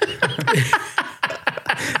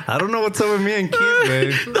 I don't know what's up with me and keys,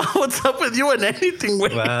 babe. No, what's up with you and anything,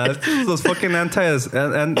 güey? Those fucking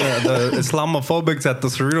the Islamophobics at the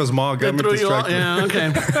Cerritos Mall got me Threw you out. distracted.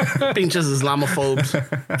 Yeah, okay. Pinches Islamophobes.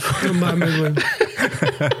 No mames, güey.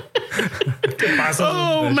 ¿Qué pasa?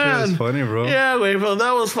 Oh, That shit man. was funny, bro. Yeah, güey, well,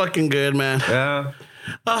 that was fucking good, man. Yeah.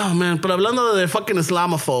 Oh, man. But hablando de fucking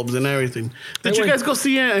Islamophobes and everything. Did you wait. guys go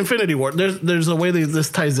see Infinity War? There's a way that this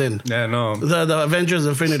ties in. Yeah, no. The Avengers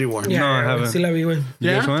Infinity War. Yeah, No, I güey, haven't. Sí la vi, güey. You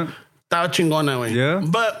Yeah? guys went? Estaba chingona, güey. Yeah?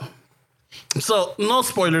 But, so, no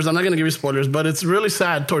spoilers. I'm not going to give you spoilers, but it's really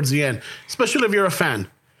sad towards the end. Especially if you're a fan.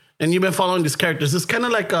 And you've been following these characters. It's kind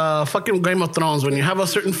of like fucking Game of Thrones. When you have a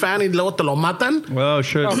certain fan y luego te lo matan. Well,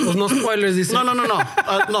 shit. Oh, pues no spoilers, dice. No. No.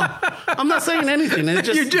 I'm not saying anything. It's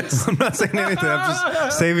just... I'm not saying anything. I'm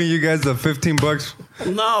just saving you guys the $15.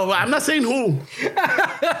 No, I'm not saying who.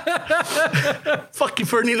 Fuck you,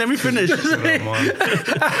 Fernie. Let me finish. Come on.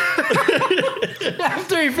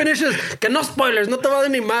 After he finishes, que no spoilers, no te va a dar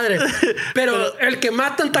ni madre. Pero el que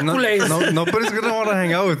matan está culés. Nobody's gonna want to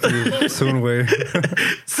hang out with you soon, way.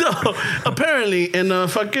 So apparently, in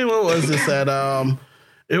fucking what was this at?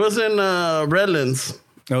 It was in Redlands.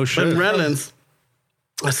 Oh shit. In Redlands.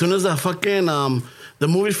 As soon as the fucking the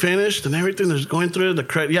movie finished and everything, there's going through the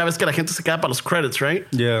credit. Yeah, es que la gente se queda para los credits, right?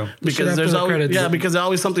 Yeah. Because after there's the always credits. because there's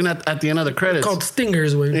always something at the end of the credits. Called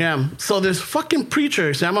Stingers, güey. Yeah. So this fucking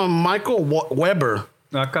preacher, se llama Michael Weber,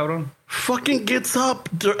 Ah, cabrón. fucking gets up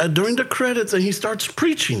during the credits and he starts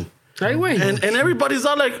preaching. Ay, güey. And everybody's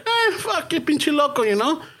all like, fuck it, pinche loco, you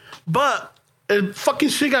know? But it fucking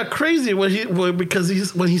shit got crazy when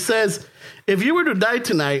he says, if you were to die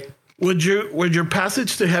tonight, would your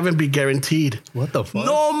passage to heaven be guaranteed? What the fuck?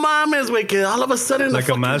 No mames, güey, que all of a sudden Like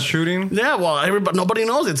a mass shooting? Yeah, well, nobody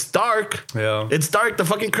knows. It's dark. Yeah. It's dark, the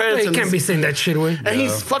fucking credits. You and can't be saying that shit, güey. and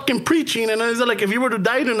he's fucking preaching, and he's like, if you were to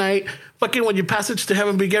die tonight, fucking would your passage to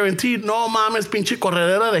heaven be guaranteed? No mames, pinche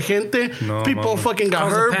corredera de gente. No, People mames. fucking got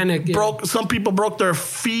Cause a hurt. panic, yeah. Some people broke their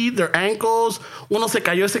feet, their ankles. Uno se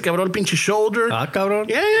cayó, se quebró el pinche shoulder. Ah, cabrón.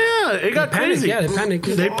 Yeah. It got panic, crazy. yeah, they panic.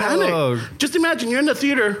 They panic. Oh. Just imagine you're in the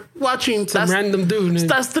theater watching. Some random dude.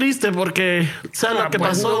 Estás triste porque sabes lo que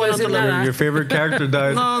pues, pasó. no voy a decir nada. Your favorite character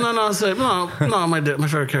died. No, my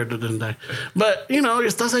favorite character didn't die. But, you know,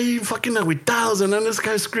 estás ahí fucking agüitados, and then this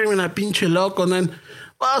guy's screaming at pinche loco, and then,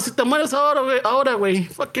 wow, si te mueres ahora, güey,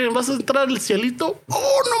 fucking vas a entrar al cielito.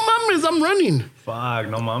 Oh, no mames, I'm running. Fuck,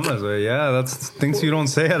 no mames, güey. Yeah, that's things you don't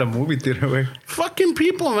say at a movie theater, güey. Fucking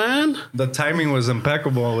people, man. The timing was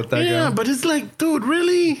impeccable with that Yeah, guy. but it's like, dude,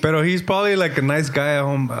 really? Pero he's probably like a nice guy at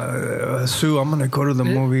home. Sue, I'm gonna go to the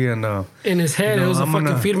movie and In his head, it was a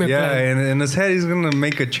fucking firme yeah, plan. and in his head he's gonna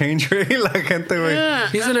make a change, right? Like gente, güey. Yeah.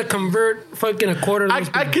 He's gonna convert fucking a quarter of those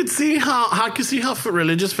I people. could see how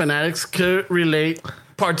religious fanatics could relate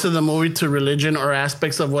parts of the movie to religion or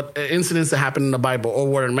aspects of what incidents that happen in the Bible or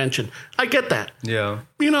were mentioned. I get that. Yeah.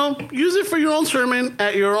 You know, use it for your own sermon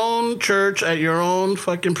at your own church, at your own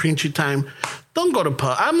fucking preachy time. Don't go to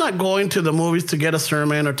pub. I'm not going to the movies to get a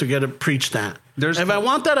sermon or to get a preach that. If I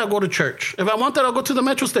want that, I'll go to church. If I want that, I'll go to the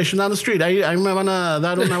metro station down the street. I me van a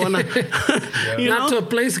dar una buena, you Not know? to a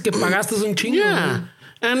place que pagaste un chingo. Yeah. güey.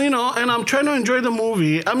 And, you know, and I'm trying to enjoy the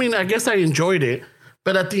movie. I mean, I guess I enjoyed it.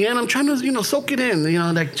 But at the end, I'm trying to, you know, soak it in. You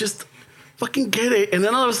know, like, just fucking get it. And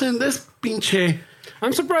then all of a sudden, this pinche...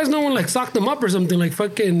 I'm surprised no one like socked him up or something, like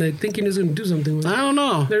fucking like, thinking he's gonna do something. I don't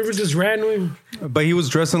know. They were just ran with him. But he was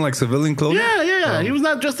dressed in like civilian clothing? Yeah. He was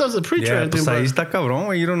not just as a preacher. or Yeah, anything, pues ahí but- está cabrón,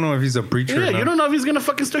 güey. You don't know if he's a preacher or yeah, not. you don't know if he's going to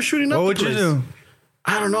fucking start shooting up What the would you place. do?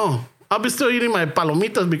 I don't know. I'll be still eating my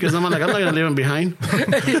palomitas because I'm not going to leave him behind.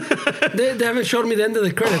 They haven't showed me the end of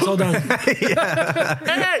the credits. Hold on.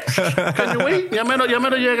 Hey, can you wait? Ya mero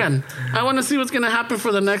llegan. I want to see what's going to happen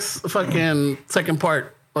for the next fucking second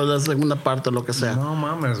part. Or the segunda parte, lo que sea. No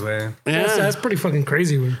mames, güey. That's pretty fucking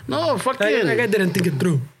crazy, güey. No, fucking... That guy didn't think it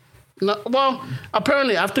through. No, well,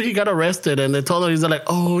 apparently after he got arrested and they told him, he's like,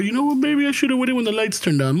 oh, you know what, maybe I should have waited when the lights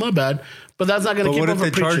turned on. My bad. But that's not going to But keep what him if from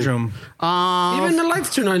they charge preaching. him? Even the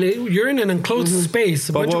lights turn on. You're in an enclosed space.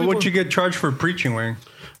 A But bunch of what would people- you get charged for preaching, güey?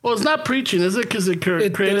 Well, it's not preaching, is it? Because it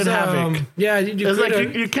created there's, havoc. Yeah, It's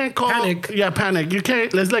like you can't call panic. Yeah, panic. You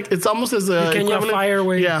can't. It's like it's almost as a can't yell equivalent- fire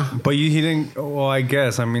way. Yeah, But he didn't. Well, I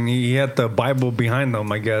guess. I mean, he had the Bible behind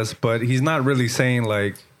him, I guess. But he's not really saying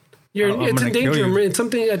like. I'm It's gonna kill you. endangerment. It's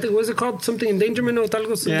something. I think. What's it called? Something endangerment or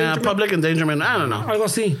algo así, yeah. endangerment? Public endangerment. I don't know. Algo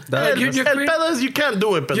así. That- Like, you're El creating- pedo is you can't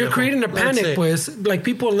do it. You're pendejo. creating a That's panic, it. pues. Like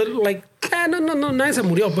people, like, no, nadie se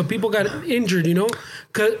murió, but people got injured, you know,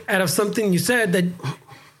 'cause out of something you said that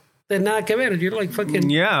nada que ver. You're like fucking...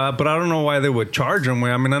 Yeah, but I don't know why they would charge them.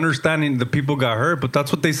 I mean, understanding the people got hurt, but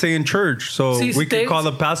that's what they say in church. So we could call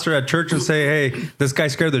the pastor at church and say, hey, this guy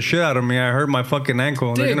scared the shit out of me. I hurt my fucking ankle.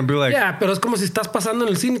 And they're going to be like... Yeah, pero es como si estás pasando en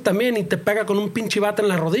el cine también y te pega con un pinche bate en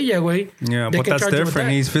la rodilla, güey. Yeah, but that's different.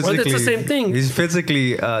 He's physically... Well, it's the same thing. He's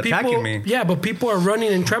physically attacking me. Yeah, but people are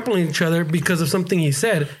running and trampling each other because of something he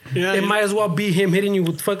said. Yeah, it might as well be him hitting you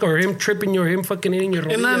with or him tripping you or him fucking hitting your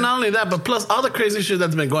rodilla. And not only that, but plus all the crazy shit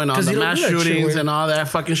that's been going on. The mass shootings and all that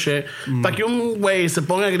fucking shit. Para que un güey se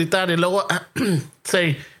ponga a gritar y luego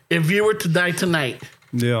say, if you were to die tonight.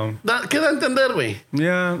 Yeah. ¿Qué da a entender, güey?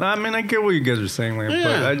 Yeah, I mean, I get what you guys are saying, man,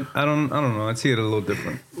 but I don't know. I see it a little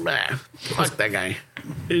different. Fuck that guy.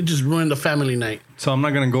 It just ruined the family night. So I'm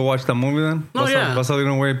not going to go watch that movie then? No, yeah. Vas a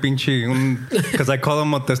salir un güey pinche, because I call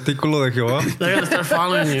him a testículo de Jehová. They're going to start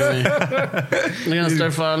following you, man. They're going to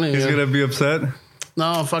start following you. He's going to be upset?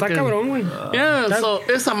 No, fucking... Está cabrón, güey. Yeah, so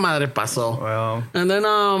esa madre pasó. Wow. And then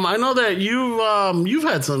I know that you've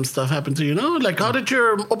had some stuff happen to you, no? Like, how did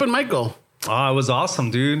your open mic go? Oh, it was awesome,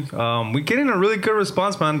 dude. We're getting a really good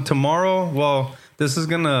response, man. Tomorrow, well, this is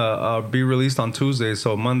going to be released on Tuesday.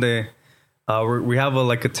 So Monday, we have a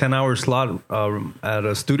 10-hour slot at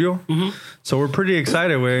a studio. Mm-hmm. So we're pretty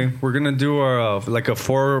excited. We're going to do our a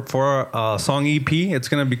four song EP. It's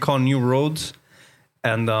going to be called New Roads.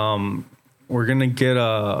 And we're going to get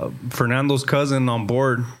Fernando's cousin on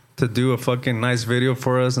board to do a fucking nice video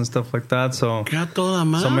for us and stuff like that. So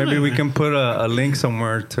maybe we can put a link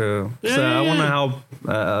somewhere to... I want to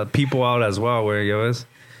help people out as well, güey, ya ves?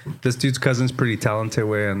 This dude's cousin's pretty talented,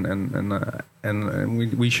 way,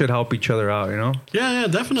 and we should help each other out, you know? Yeah,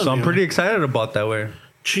 definitely. So I'm pretty excited about that, way.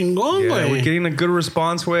 Chingón, way. We're getting a good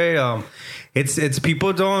response, way. It's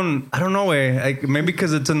people don't, I don't know, way. Maybe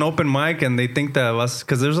because it's an open mic and they think that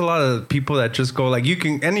because there's a lot of people that just go, like,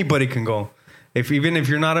 anybody can go. Even if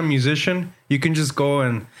you're not a musician, you can just go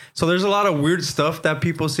and... So there's a lot of weird stuff that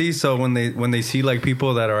people see. So when they see like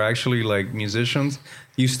people that are actually like musicians,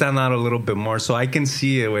 you stand out a little bit more. So I can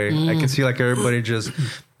see it, way. I can see like everybody just...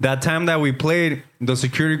 That time that we played, the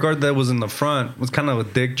security guard that was in the front was kind of a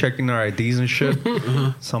dick checking our IDs and shit.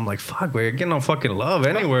 So I'm like, fuck, way, I get no fucking love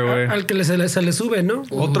anywhere, way. Al que se le sube, ¿no?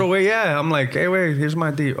 Otro way, yeah. I'm like, hey, wait, here's my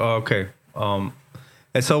ID. Oh, okay.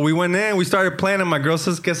 And so we went in, we started playing, and my girl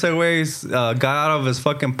says que ese güey got out of his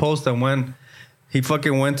fucking post and went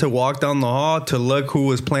to walk down the hall to look who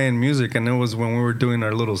was playing music, and it was when we were doing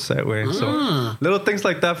our little set, güey. So little things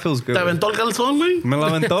like that feels good. ¿Te aventó el calzón, güey? Me lo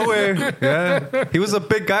aventó, güey. Yeah. He was a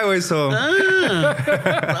big guy, güey, so...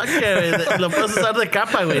 Lo puedes usar de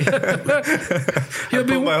capa, güey.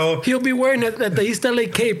 He'll be wearing at the East LA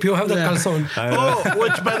Cape. He'll have the calzón. Oh,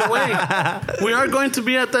 which, by the way, we are going to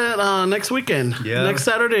be at that next weekend. Yeah. Next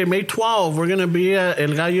Saturday, May 12th, we're going to be at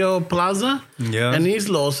El Gallo Plaza in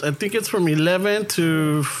Islos. I think it's from 11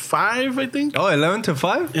 to 5, I think. Oh, 11 to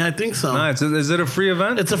 5? Yeah, I think so. Nice. Is it a free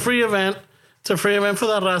event? It's a free event. It's a free event for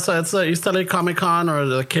the raza. It's the East LA Comic Con or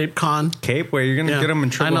the Cape Con. Cape? Where you're going to get them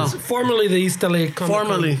in trouble. I know. Formerly the East LA Comic Con.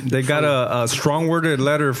 Formerly. They got a strong-worded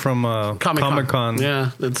letter from Comic Con.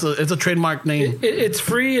 Yeah, it's a trademark name. It's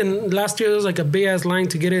free, and last year there was like a big-ass line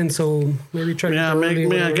to get in, so maybe try to get there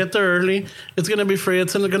early. Get there early. It's going to be free.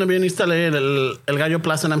 It's going to be in East LA at El Gallo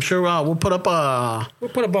Plaza, and I'm sure we'll put up all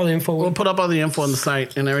the info. We'll put up all the info on the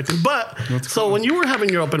site and everything. But, when you were having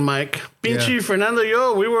your open mic, Pinchi,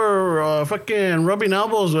 Fernando, we were fucking rubbing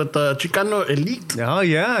elbows with Chicano Elite. Oh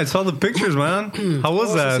yeah, I saw the pictures, man. How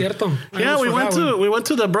was that? Yeah, we went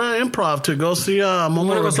to the Brea Improv to go see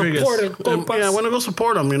Momo Rodriguez. I want to go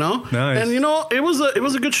support him, you know. Nice. And it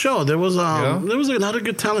was a good show. There was a lot of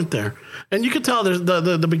good talent there, and you could tell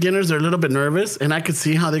the beginners are a little bit nervous, and I could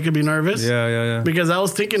see how they could be nervous. Yeah. Because I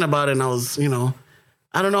was thinking about it, and I was,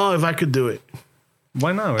 I don't know if I could do it.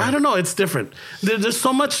 Why not? I don't know. It's different. There's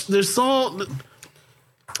so much.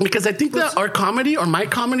 Because I think that our comedy, or my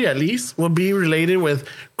comedy at least, will be related with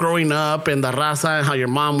growing up and the raza and how your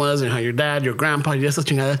mom was and how your dad, your grandpa, y esas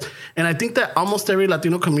chingadas. And I think that almost every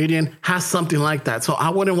Latino comedian has something like that. So I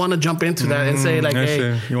wouldn't want to jump into that and say like,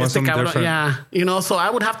 hey, you want something different. Yeah, so I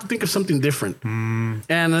would have to think of something different.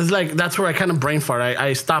 And it's like, that's where I kind of brain fart.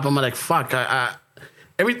 I stop. I'm like, fuck.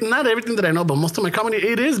 Not everything that I know, but most of my comedy,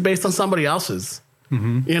 it is based on somebody else's.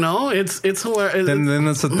 Mm-hmm. It's where... Then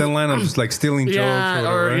that's a thin line of just like stealing jokes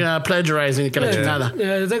or whatever, right? Plagiarizing.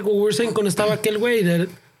 It's like what we were saying cuando estaba aquel güey, that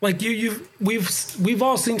like we've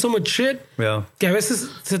all seen so much shit que a veces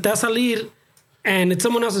se te va a salir and it's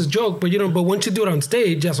someone else's joke, but but once you do it on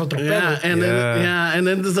stage, that's otro Yeah, pedo. and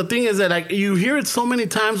then the thing is that like you hear it so many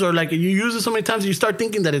times, or like you use it so many times, you start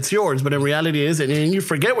thinking that it's yours, but in reality it isn't, and you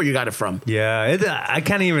forget where you got it from. Yeah, I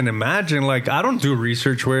can't even imagine. Like, I don't do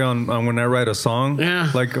research way on when I write a song. Yeah.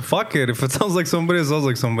 Like, fuck it. If it sounds like somebody, it sounds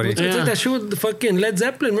like somebody. It's like that shit with the fucking Led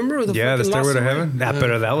Zeppelin, remember? The Yeah, the fucking Stairway to lawsuit? Heaven. Yeah,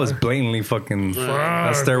 but that was blatantly fucking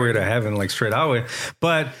that Stairway to Heaven, like straight out way.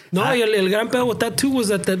 But No, el gran pedo with that too was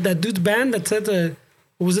that dude's band that said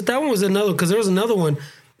was it that one? Was it another? Because there was another one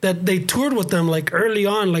that they toured with them like early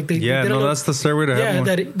on, like they yeah, they no, don't- that's the Stairway to Heaven.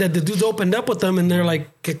 yeah, one. that the dudes opened up with them, and they're like,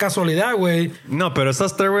 "Que casualidad, güey." No, but it's that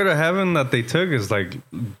Stairway to Heaven that they took is like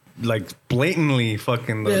blatantly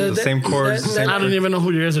fucking Yeah, the same chords. that- the same I don't even know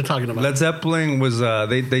who you guys are talking about. Led Zeppelin was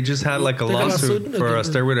they just had like a They got a lawsuit lawsuit? for Okay. a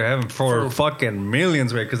Stairway to Heaven for fucking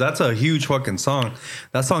millions, right? Because that's a huge fucking song.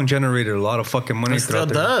 That song generated a lot of fucking money. It still throughout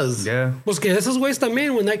the- does. Yeah. Was que esos güeyes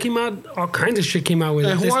también, when that came out, all kinds of shit came out with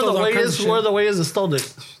it. And They who are stole the all kinds of ways? shit. Who are the ways that stole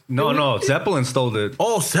it? No, Zeppelin stole it.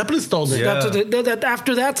 Oh, Zeppelin stole it. Yeah. That's what that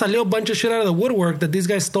after that, salió a bunch of shit out of the woodwork that these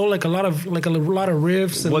guys stole, like a lot of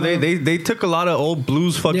riffs. And Well, they took a lot of old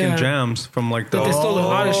blues fucking Yeah. jams from like the. But they stole a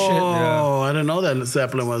lot of shit. Oh, I didn't know that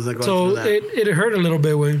Zeppelin was going So through that. it hurt a little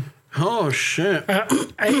bit, way. Oh shit.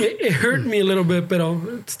 It hurt me a little bit, pero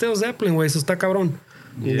it's still Zeppelin, way. So está cabrón.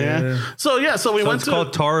 Yeah. So we So went it's to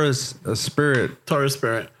called Taurus Spirit. Taurus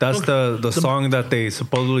Spirit. That's the song that they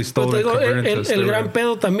supposedly stole But and converted into a el Stairway. gran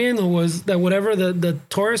pedo también was that whatever the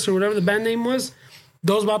Taurus or whatever the band name was,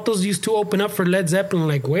 those vatos used to open up for Led Zeppelin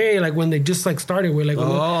like when they just like started with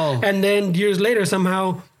and then years later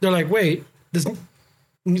somehow they're like, wait, this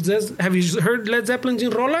have you heard Led Zeppelin's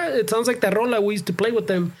Rola? It sounds like that Rola we used to play with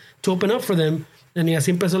them to open up for them. And y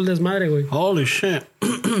así empezó el desmadre, güey. Holy shit.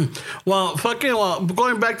 Well,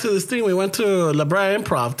 going back to this thing, we went to La Brea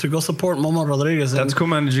Improv to go support Momo Rodriguez. That's cool,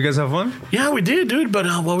 man. Did you guys have fun? Yeah, we did, dude. But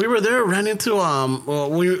while we were there, ran into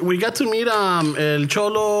we got to meet el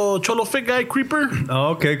Cholo Fit guy Creeper. Oh,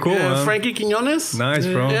 okay, cool. man. Frankie Quinones. Nice,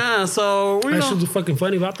 bro. Yeah, so That shit's fucking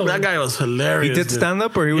funny, vato. that guy was hilarious. He did dude. stand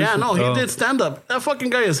up or he was? Yeah, no, he oh. did stand up. That fucking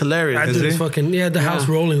guy is hilarious. That Is dude's he? fucking, the house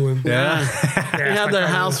rolling with him. Yeah. He had their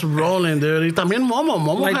house rolling, dude. Y también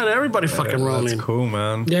Momo Like- had everybody fucking rolling. That's cool,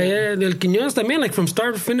 man. Yeah, el Quiñones también, like from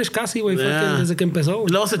start to finish casi, güey, Yeah. fucking desde que empezó. güey.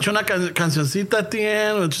 Luego se echó una cancioncita at the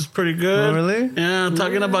end, which is pretty good. Oh, really? Yeah,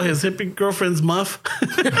 talking about his hippie girlfriend's muff.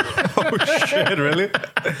 Oh shit, really?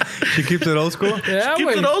 She keeps it old school? Yeah,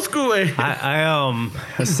 Keeps güey. it old school way. I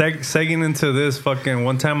segging into this fucking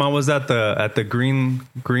one time I was at the green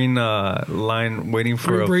line waiting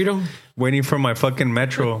for Green burrito? waiting for my fucking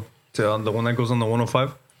metro to the one that goes on the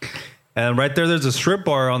 105. And right there's a strip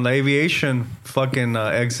bar on the aviation fucking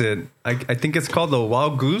exit. I think it's called the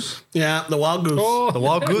Wild Goose. Yeah, the Wild Goose. Oh. The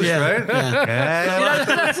Wild Goose, Yeah. right? Yeah.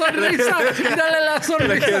 Mírale la sonrisa, mírale la Look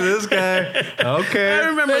sonrisa. at this guy. Okay. I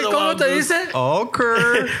remember Hey, the ¿Cómo Wild te Goose. dice?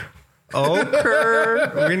 Okay.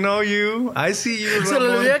 We know you. I see you. Se le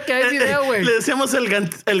Ramon. olvida que hay video, güey. Le decíamos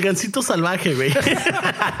el gancito salvaje, güey.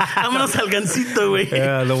 Vámonos al gancito, güey.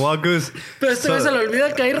 Yeah, the Wild Goose. Pero este güey se le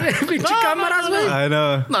olvida que hay pinche cámaras, güey. I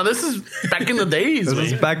know. No, this is back in the days, This güey.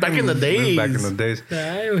 is back in the days. Back in the days.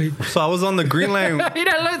 Ay, güey. So I was on the green line.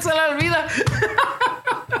 Míralo, se le olvida.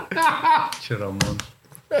 Shit, Ramon.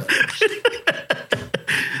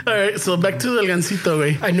 All right, so back to el gancito,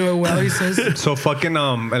 güey. I know it well, he says. So fucking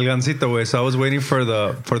El Gancito, way. So I was waiting for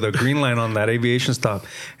the green line on that aviation stop,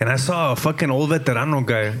 and I saw a fucking old veterano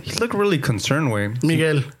guy. He looked really concerned, way.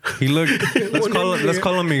 Miguel. He looked. Let's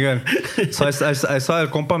call him Miguel. So I saw el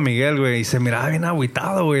compa Miguel, güey. Y se miraba bien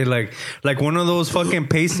agüitado, güey. Like one of those fucking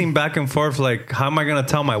pacing back and forth. Like, how am I gonna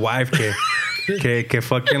tell my wife que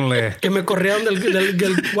fucking le Que me corrieron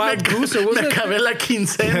del Wild Goose, or Me was it? acabé la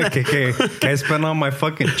quincena. que I spent all my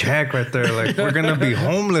fucking check right there. Like, we're gonna be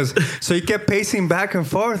homeless. So he kept pacing back and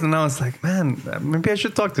forth, and I was like, man, maybe I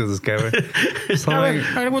should talk to this guy. Right? So I'm like,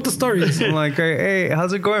 I want the stories. I'm like, hey,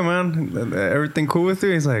 how's it going, man? Everything cool with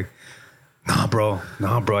you? He's like, nah, bro,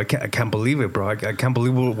 I can't believe it, bro. I can't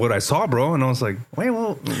believe what I saw, bro. And I was like, wait,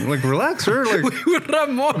 well, like, relax, sir. Like,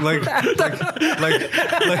 Ramon. like,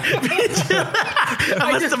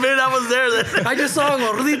 I must admit I was there then. I just saw a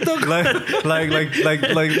gordito. like,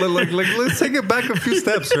 let's take it back a few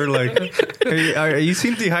steps, sir. Like, hey, you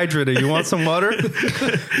seem dehydrated. You want some water?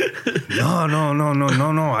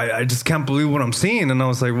 No. I just can't believe what I'm seeing. And I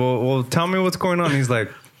was like, well, tell me what's going on. He's like,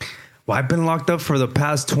 well, I've been locked up for the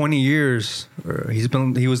past 20 years.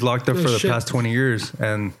 He was locked up for the shit. past 20 years.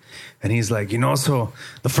 And he's like, so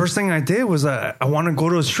the first thing I did was I want to go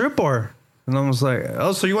to a strip bar. And I was like,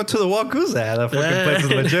 oh, so you went to the Wakuza? That fucking place is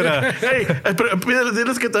legit. Hey,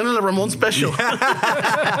 diles que están en el Ramon special.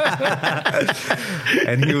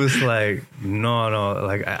 And he was like, no,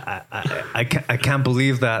 like I can't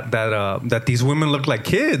believe that these women look like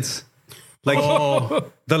kids. Like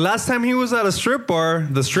the last time he was at a strip bar,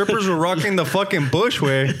 the strippers were rocking the fucking Bush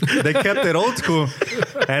way. They kept it old school.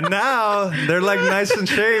 And now they're like nice and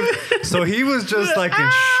shaved. So he was just like in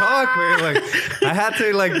shock, man. Like I had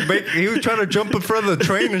to like he was trying to jump in front of the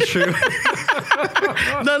train and shit.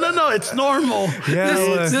 No, it's normal. Yeah,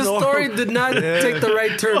 This story did not take the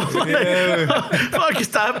right turn. Fuck,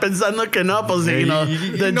 estaba pensando que no, pues, you know,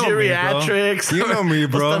 the know me, geriatrics. you know me,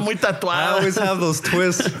 bro. Están muy tatuadas. I always have those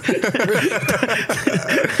twists.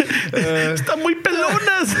 Están muy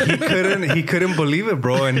pelonas. He couldn't believe it,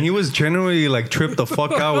 bro. And he was genuinely like tripped the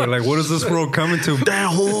fuck out. We're like, what is this world coming to?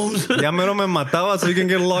 Damn, Holmes. Ya mero me mataba so you can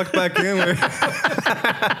get locked back in, güey.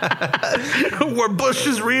 Where Bush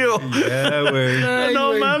is real. Yeah, güey.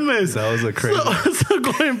 No mames. That was a crazy. So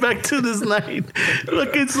going back to this night.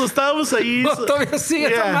 Okay, so estábamos ahí. ¿Todavía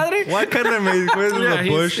sigue esa madre? What kind of made the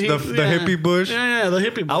bush? The hippie bush? Yeah, the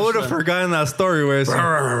hippie bush. I would have forgotten that story where it's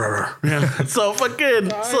yeah. So fucking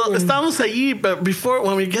estábamos allí, but before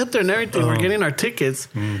when we get there and everything, we're getting our tickets,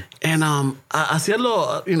 and hacía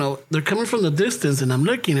lo, you know, they're coming from the distance, and I'm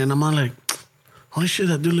looking, and I'm all like, holy shit,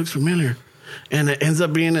 that dude looks familiar. And it ends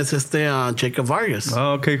up being Jacob Vargas.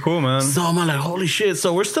 Oh, okay, cool, man. So I'm like, holy shit.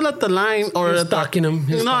 So we're still at the line. Or stalking him.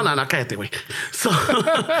 No, cállate, güey. So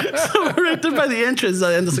we're right there by the entrance.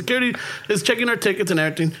 And the security is checking our tickets and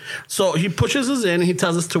everything. So he pushes us in. He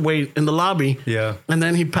tells us to wait in the lobby. Yeah. And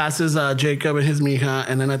then he passes Jacob and his mija.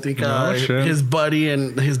 And then I think his buddy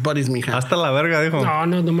and his buddy's mija. Hasta la verga, dijo.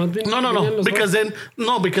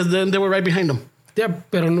 No. Because then they were right behind him. Yeah,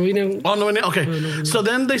 pero no vine. Oh, no, okay. No. So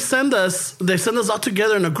then they send us all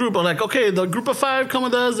together in a group. Of like, okay, the group of 5 come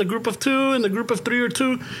with us, the group of 2, and the group of 3 or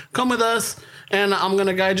 2 come with us, and I'm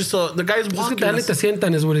gonna guide you. So the guy's walking. Dale te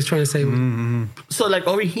sientan is what he's trying to say. Mm-hmm. So like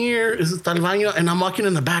over here is el baño, and I'm walking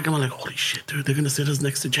in the back. I'm like, holy shit, dude, they're gonna sit us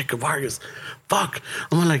next to Jacob Vargas. Fuck.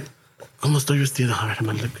 I'm like, ¿cómo estoy vestido? All right, am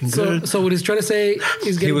I looking good? So what he's trying to say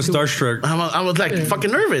is he was starstruck. I was like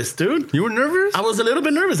fucking nervous, dude. You were nervous? I was a little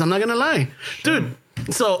bit nervous. I'm not gonna lie, dude.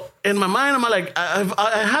 So in my mind, I'm like, I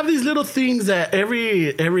have these little things that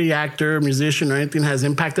every actor, musician, or anything has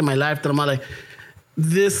impacted my life. That I'm like,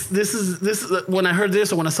 this is when I heard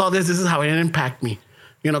this or when I saw this is how it impacted me.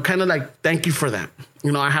 You know, kind of like thank you for that.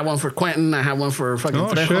 You know, I have one for Quentin. I have one for fucking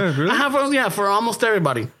Trejo. Shit, really? I have one, for almost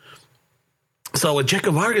everybody. So with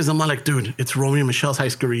Jacob Vargas, I'm like, dude, it's Romeo and Michelle's high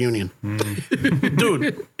school reunion.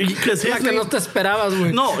 Dude, because his name... no te esperabas,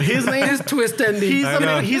 güey. No, his name is twist ending.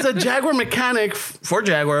 He's a Jaguar mechanic for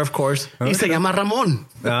Jaguar, of course. Okay. Y se llama Ramon.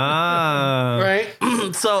 Ah. Right?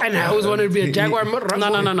 So... And I always wanted to be a Jaguar.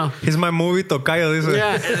 No. He's my movie tocayo, dice.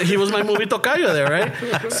 Yeah, he was my movie tocayo there,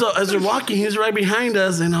 right? So as we're walking, he's right behind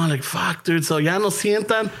us, and I'm like, fuck, dude. So ya nos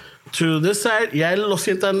sientan to this side, ya lo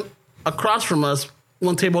sientan across from us,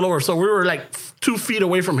 one table over. So we were like 2 feet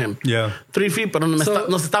away from him. Yeah. 3 feet, pero nos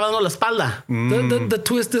estaba dando la espalda. The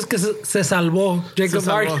twist is que se salvó Jacob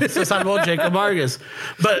Vargas. Se salvó Jacob Vargas.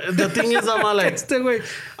 But the thing is, I'm like,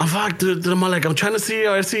 fuck, dude, I'm trying to see, a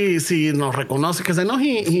ver si nos reconoce, because I know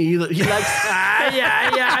he likes...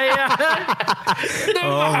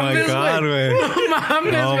 Oh my God, güey.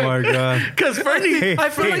 Oh my God. Because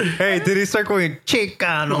Fernie... Hey, did he start going,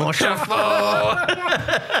 Chicano, Shuffle?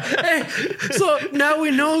 So now we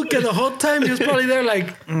know que the whole time he was probably there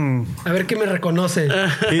like, a ver que me reconoce.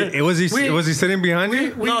 Was he sitting behind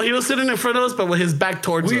you? No, he was sitting in front of us, but with his back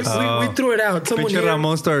towards us. We threw it out. Pinche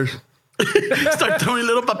Ramon starts. Start throwing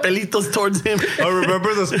little papelitos towards him. Oh,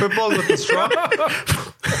 remember the spitballs with the straw?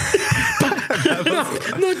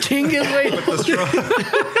 No chingues, güey. With the straw.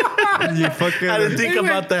 You fucking... I didn't think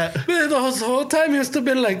about that. The whole time he must have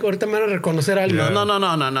been like, ahorita me van a reconocer a alguien. Yeah. No,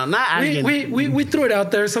 not alguien. We threw it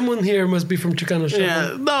out there. Someone here must be from Chicano Shuffle.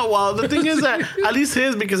 Yeah, no, well, the thing is that at least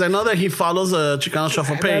his, because I know that he follows a Chicano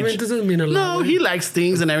Shuffle page. I mean, doesn't mean a lot. No, he likes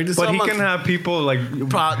things and everything. But he can have people like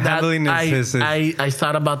handling his... I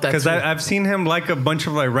thought about that because too. I've seen him like a bunch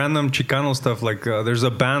of like random Chicano stuff. Like there's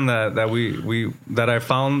a band that I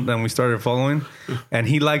found and we started following, and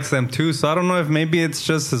he likes them too. So I don't know if maybe it's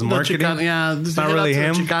just his marketing. It's not really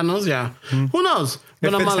him. Chicanos, yeah. Who knows?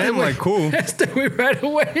 But if it's him, like cool. Right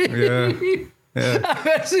away. Yeah. A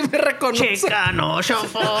ver si me reconoce. Chicano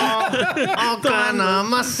shuffle, Ocana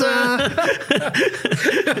masa.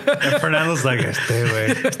 And Fernando's like,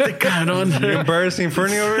 güey. Cabrón. You embarrassing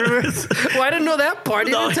Fernie over here? Well, I didn't know that part.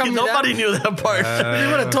 He didn't tell me Nobody that. knew that part. If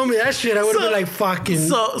you would have told me that shit, I would have been like, fucking.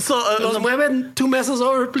 So Nos mueven 2 meses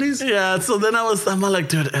over, please. yeah, so then I'm like,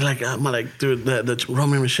 dude, the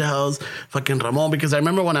Romy Michelle's, fucking Ramon, because I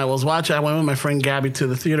remember when I was watching, I went with my friend Gabby to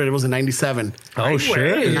the theater. It was in 97. Oh,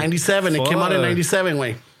 shit. 97. It came out in Fuck. 97,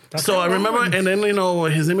 way. So I remember, and then,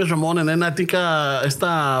 his name is Ramon, and then I think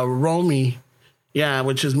esta Romy, yeah,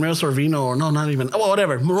 which is Mira Sorvino, or no, not even, well,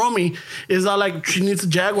 whatever. Romy is all like, she needs a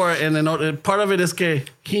Jaguar, and then part of it is que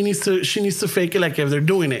she needs to fake it like if they're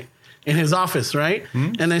doing it in his office, right?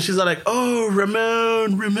 And then she's all like, oh,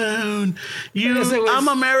 Ramon, I'm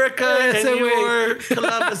America, and you're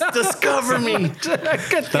Columbus, discover me.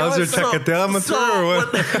 That was your chaqueteada mature or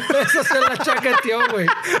what? Eso se la chaqueteó, güey.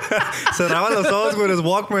 Cerraba los ojos with his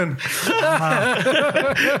Walkman.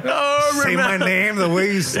 Oh, Say my name the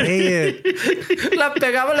way you say it. La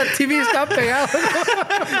pegaba, la TV estaba pegada.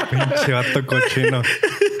 Pinche vato cochino.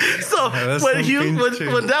 So That's when some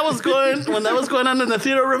pinche. when that was going on in the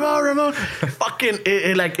theater, Ramon, fucking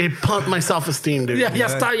it pumped my self-esteem, dude. Ya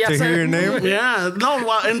está, ya To hear your sé. name? Yeah, no,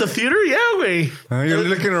 well, in the theater, yeah, güey. You're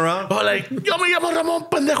looking around. Oh, like, yo me llamo Ramon,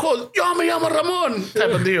 pendejo. Yo me llamo Ramon.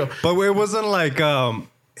 Type of deal. But it wasn't like,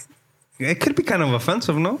 it could be kind of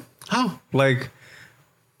offensive, no? How? Like,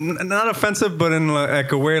 not offensive, but in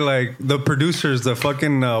like a way like the producers, the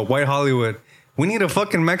fucking white Hollywood. We need a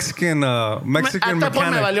fucking Mexican At that point, me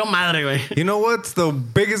mechanic. valió madre, güey. You know what's the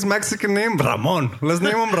biggest Mexican name? Ramon. Let's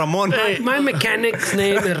name him Ramon. My mechanic's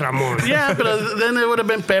name is Ramon. Yeah, but then it would have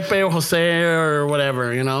been Pepe or Jose or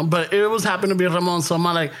whatever, But it was happened to be Ramon. So I'm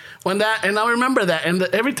like, and I remember that. And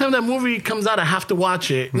every time that movie comes out, I have to watch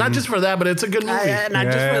it. Not just for that, but it's a good movie. Not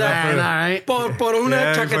just for that. All right. Por una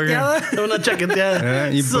Yeah, chaqueteada. Una chaqueteada. Yeah,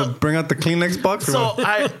 you bring out the Kleenex box or So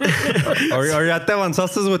what? Or ya te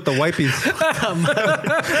avanzaste with the wipies.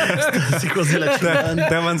 Hijos de la chingada.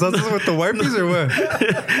 ¿Te avanzaste with the wipies or what?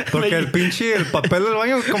 Porque el pinche, el papel del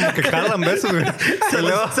baño como que jalan besos, güey.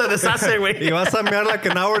 Se deshace, güey. Y vas a mear like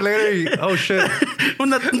an hour later y, oh shit.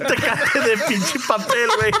 Un tecate de pinche papel,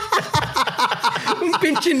 güey. Un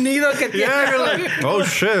pinche nido que tiene. Yeah, you're like, oh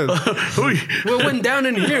shit. Uy. What went down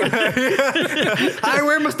in here? Ay,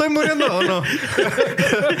 güey, me estoy muriendo. Oh, no.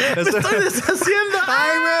 Estoy deshaciendo.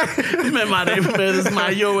 Ay, güey. Me mareé, me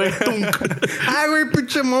desmayo, güey. Tunk. Ay, güey,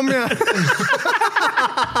 pinche momia.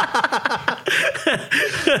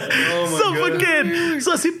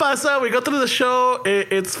 So así pasa. We go through the show.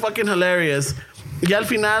 It's fucking hilarious. Ya al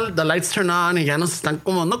final, the lights turn on y ya nos están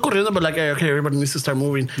como, no corriendo, but like, okay, everybody needs to start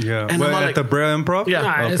moving. Yeah. And Wait, I'm all at like, the Brea Improv? Yeah.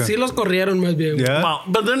 Ah, Okay. sí los corrieron más bien. Yeah. wow.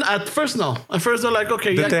 But then at first, no. At first, they're like,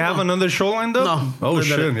 okay. Did yeah, they come have on. another show lined up? No. Oh, They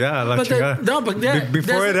shit. didn't. Yeah, la But chingada. no, but yeah,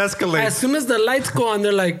 Before it escalates. As soon as the lights go on,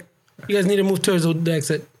 they're like, you guys need to move towards the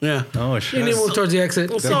exit. Yeah. Oh, You shit. need to move towards the exit.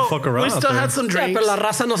 Don't fuck around we out still there. had some Yeah, drinks. pero la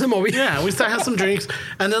raza no se movía. Yeah, we still had some drinks.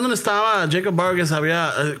 And then donde estaba Jacob Vargas,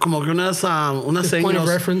 había como que unas señas. point of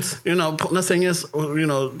reference. Unas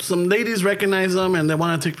señas, some ladies recognize them and they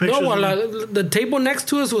want to take pictures. No, well, of them. the table next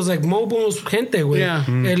to us was like Mobo's gente, güey. Yeah.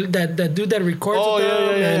 That dude that records Oh, with yeah,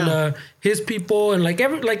 them yeah, and yeah. his people and like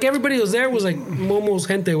everybody was there was like Momo's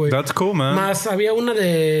gente, güey. That's cool, man. Más había una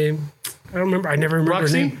de I never remember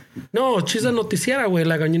Roxy? her name. No, she's a noticiera, güey,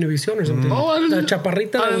 like on Univision or something. Oh, I didn't- La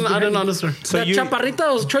chaparrita. I that was didn't behind- notice her. So that you-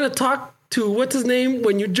 chaparrita was trying to talk to what's his name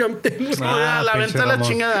when you jumped in. Oh, yeah, la pinche venta la Ramon.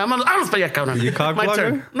 chingada. Vámonos para allá, cabrón. You cock My blocked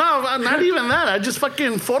turn. her? No, not even that. I just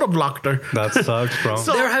fucking photo blocked her. That sucks, bro.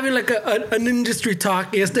 So- They were having like an industry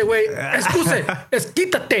talk. Y este güey,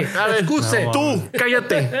 quítate, A ver, excuse. No, tú,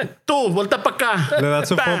 cállate. Tú, volta para acá. Le das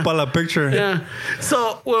su phone para la picture. Yeah.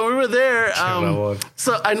 So when we were there, Ramon.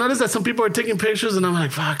 so I noticed that some people were taking pictures, and I'm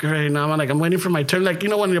like, "Fuck!" Right now, I'm waiting for my turn. Like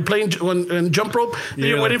when you're playing in jump rope,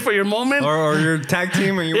 you're Yeah. waiting for your moment. Or your tag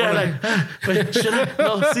team and you Yeah, want like, wait, should I?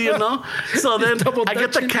 No, see you know. So then Double I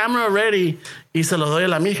get the touching. camera ready y se lo doy a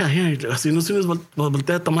la mija. Here, así no se nos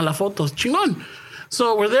voltea a tomar las fotos. Chingón.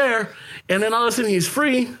 So we're there, and then all of a sudden he's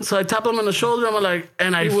free. So I tap him on the shoulder. I'm like,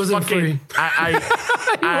 and I He wasn't fucking, free. I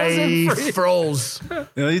wasn't free. froze.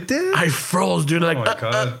 You did? I froze, dude. Like, my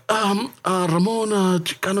God. Ramon,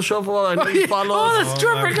 Chicano Shuffle. I know you follow. Oh, that's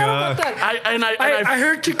true. I my forgot God. about that. I I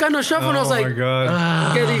heard Chicano Shuffle and I Oh, was my like,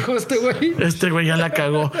 God. ¿qué dijo este güey? Este güey ya la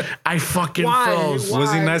cagó. I fucking Why? froze. Why?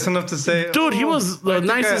 Was he nice enough to say? Dude, he was the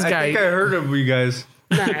nicest I guy. think I heard of you guys.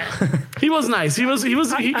 He was nice. He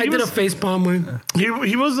I did a was face palm, güey.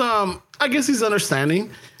 he was I guess he's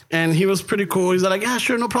understanding. And he was pretty cool. He's like, yeah,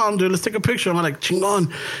 sure, no problem, dude. Let's take a picture. I'm like,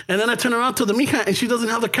 chingon. And then I turn around to the mija, and she doesn't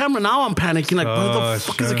have the camera. Now I'm panicking. Like, what the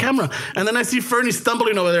fuck is the camera? And then I see Fernie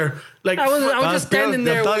stumbling over there. Like, I was just standing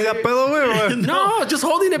there. No, just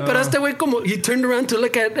holding it. Pero este güey como, he turned around to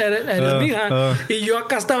look at la mija. Y yo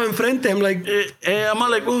acá estaba enfrente. I'm like, I'm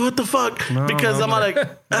like, well, what the fuck? Because I'm like,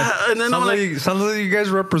 and then I'm like, sounds like you guys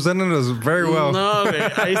represented us very well. No, güey,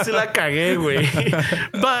 ahí sí la cagué, güey.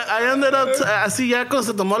 But I ended up, así ya cuando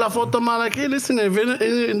se tomó la foto, I'm like, hey, listen, if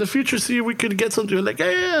in the future, see if we could get something. Like,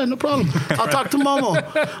 yeah, no problem. I'll talk to Momo.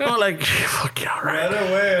 I'm like, fuck yeah, right. Right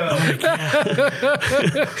away. Like,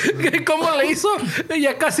 yeah. ¿Cómo le hizo?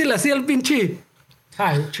 Ya casi le hacía el pinche.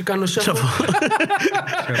 Hi, Chicano Shuffle.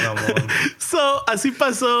 So, así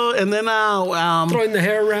pasó, and then throwing the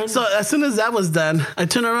hair around. So, as soon as that was done, I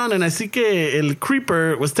turn around and I see que el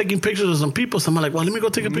creeper was taking pictures of some people. So I'm like, well, let me go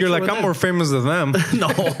take a picture. You're like, I'm them. more famous than them. No,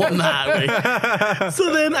 I'm not. Right?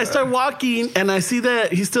 So then I start walking and I see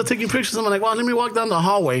that he's still taking pictures. I'm like, well, let me walk down the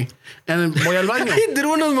hallway and voy al baño. He did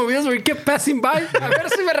unos movidos where he kept passing by. A ver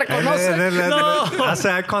si me reconoce. No. I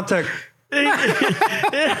say eye contact.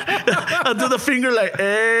 I do the finger like,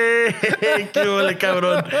 hey, qué huele,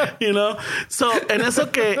 cabrón, you know. So, en eso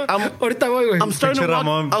que ahorita voy, güey. I'm starting to walk.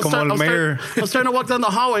 I'm starting to walk down the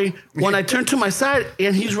hallway when I turn to my side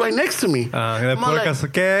and he's right next to me.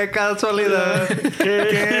 Qué casualidad,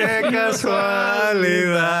 qué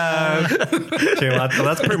casualidad. Chivato,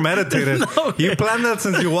 that's premeditated. No, you planned that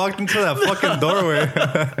since you walked into that fucking doorway.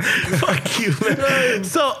 Fuck you, man.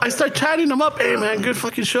 So I start chatting him up. Hey, man, good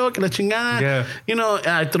fucking show. Que la chingada. Yeah. You know,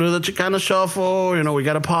 I threw the Chicano Shuffle. You know, we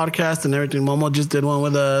got a podcast and everything. Momo just did one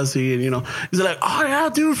with us. He's like, oh, yeah,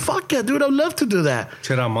 dude, fuck yeah, dude. I'd love to do that.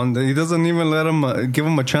 He doesn't even let him give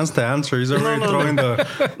him a chance to answer. He's already throwing the,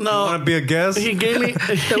 no. Want to be a guest? He gave me...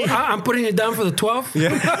 I'm putting it down for the 12th.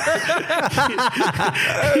 Yeah.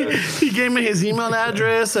 he gave me his email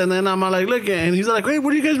address, and then I'm like, look, and he's like, hey,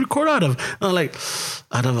 what do you guys record out of? And I'm like,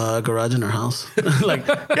 out of a garage in our house. Like,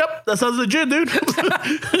 yep, that sounds legit, dude.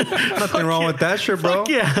 Nothing wrong with that shit, bro. Fuck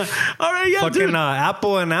yeah. All right, yeah, fucking dude.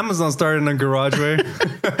 Apple and Amazon started in a garage way.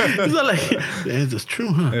 He's like, yeah, that's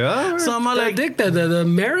true, huh? Yeah. So I'm like, Dick, the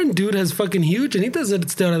Marin dude has fucking huge, and he does it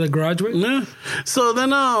still out of the garage way. Yeah. So then,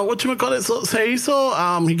 whatchamacallit? So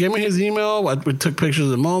he gave me his email. We took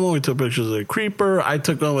pictures of Momo. We took pictures of Creeper. I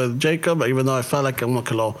took one with Jacob, even though I felt like I'm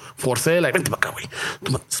que lo forcé. Like, vente pa' acá, güey.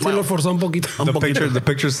 Sí lo forzó un poquito. The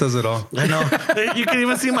picture says it all. I know. You can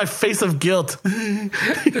even see my face of guilt.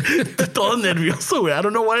 Todo nervioso, güey. I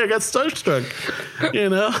don't know why I got starstruck. You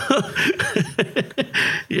know?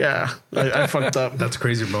 Yeah. I fucked up. That's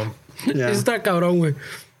crazy, bro. Yeah. Está cabrón, güey.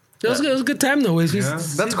 It was a good time, though. Yeah.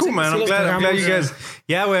 That's cool, man. I'm glad you guys...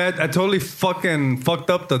 Yeah, güey. I totally fucking fucked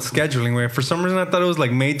up the scheduling, güey. For some reason, I thought it was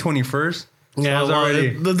like May 21st. So yeah,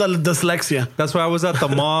 the dyslexia. That's why I was at the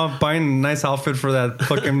mall buying a nice outfit for that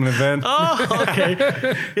fucking event. Oh, okay.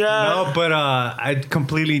 Yeah. No, but I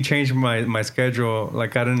completely changed my schedule.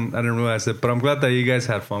 Like I didn't realize it. But I'm glad that you guys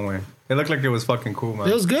had fun, güey. It looked like it was fucking cool, man.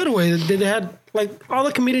 It was good, güey. They had like all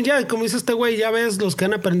the comedians. Yeah, como dice este güey, ya ves los que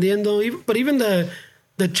van aprendiendo. But even the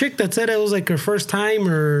chick that said it was like her first time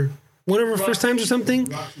or one of her first times or something.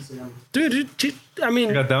 Dude, she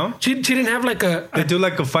got down? She didn't have like They do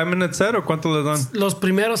like a 5-minute set or cuánto le dan? Los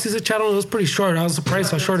primeros sí se echaron. It was pretty short. I was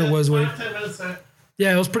surprised how short it was, güey.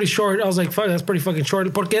 Yeah, it was pretty short. I was like, fuck, that's pretty fucking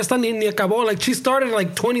short. Porque esta ni acabó. Like, she started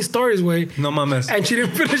like 20 stories, güey. No mames. And she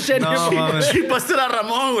didn't finish any of it. She busted a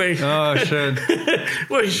Ramon, güey. Oh, shit.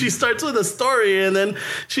 Where she starts with a story and then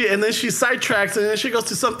she sidetracks and then she goes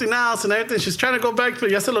to something else and everything. She's trying to go back, but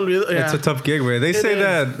ya se lo olvidó. Yeah. It's a tough gig, güey. They say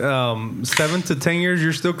that 7 to 10 years,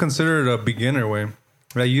 you're still considered a beginner, güey.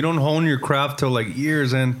 Like, you don't hone your craft till like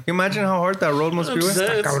years in. Can you imagine how hard that road must be?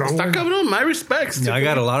 Está cabrón. My respects. Yeah, I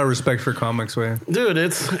got a lot of respect for comics, way. Dude,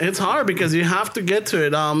 it's hard because you have to get to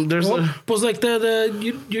it. Was like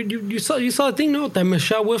you saw the thing, no? That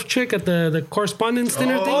Michelle Wolf chick at the correspondence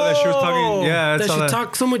dinner thing. Oh, that she was talking. Yeah, that she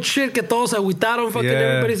talked so much shit que todos agüitaron. Fucking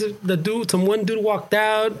everybody. One dude walked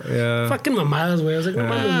out. Yeah. Fucking mamadas, way. I was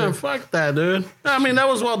like, fuck that, dude. I mean, that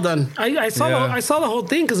was well done. I saw the whole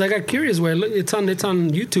thing because I got curious. Way it's on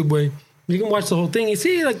YouTube, way. You can watch the whole thing. You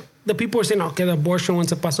see, like the people are saying, okay, the abortion one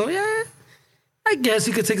se pasó. Yeah, I guess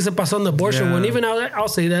you could say que se pasó on the abortion one. Even I'll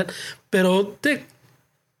say that. Pero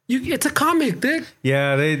It's a comic, Dick.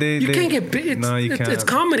 Yeah, You can't get bit. No, you can't. It's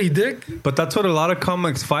comedy, Dick. But that's what a lot of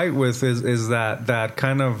comics fight with is that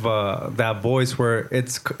kind of that voice where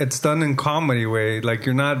it's done in comedy way. Like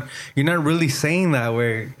you're not really saying that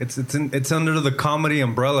way. It's under the comedy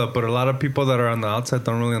umbrella, but a lot of people that are on the outside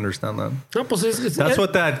don't really understand that. No, pues That's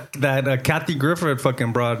what that Kathy Griffith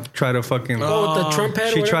fucking tried to fucking. Oh, with the Trump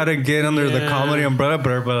head. She tried to get under the comedy umbrella, but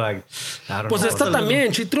everybody like, I don't Pues know. esta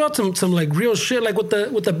también. She threw out some like real shit, like with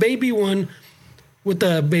the baby one, with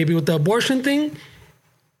the abortion thing.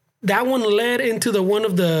 That one led into the one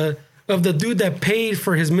of the dude that paid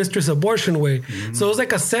for his mistress' abortion way. Mm-hmm. So it was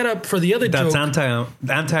like a setup for the other joke. That's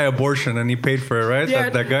anti-abortion, and he paid for it, right? Yeah,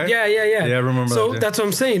 that guy? Yeah. Yeah, I remember so that. Yeah. That's what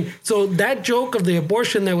I'm saying. So that joke of the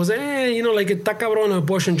abortion that was, like está cabrón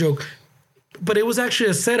abortion joke. But it was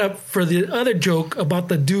actually a setup for the other joke about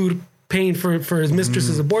the dude paying for his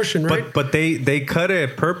mistress's abortion, right? But they cut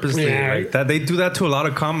it purposely. Yeah. Like that. They do that to a lot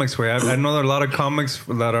of comics. Where I know there are a lot of comics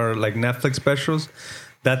that are like Netflix specials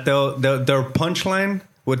that their punchline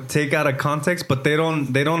would take out of context, but they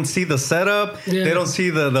don't see the setup. Yeah. They don't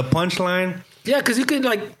see the punchline. Yeah, because you could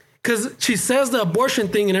because she says the abortion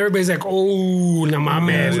thing and everybody's like, oh, no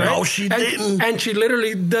mames, right? No, she didn't. And she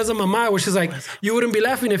literally does a mamá where she's like, you wouldn't be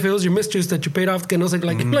laughing if it was your mistress that you paid off. Que no sé,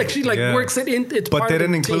 like she Yeah. works it in. It's But part they of the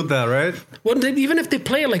didn't include team. that, right? Well, even if they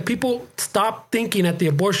play it, like people stop thinking at the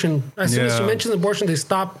abortion. As soon as she Yeah. mentions abortion, they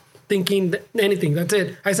stop thinking anything. That's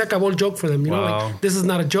it. I se acabó el joke for them. You know, Wow. like this is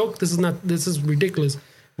not a joke. This is ridiculous.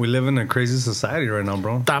 We live in a crazy society right now,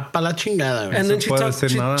 bro. Tapa la chingada, güey. And then puede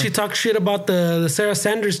decir nada. she talks shit about the Sarah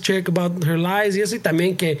Sanders chick, about her lies. Y eso, y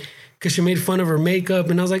también que she made fun of her makeup.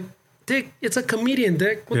 And I was like, Dick, it's a comedian,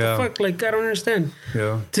 Dick. What Yeah. the fuck? Like, I don't understand.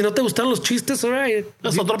 Yeah. Si no te gustan los chistes, all right.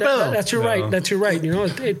 That's otro pedo. That's your Yeah. right. That's your right. You know,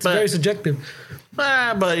 it's But- very subjective.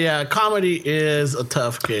 But yeah, comedy is a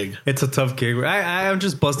tough gig. It's a tough gig. I'm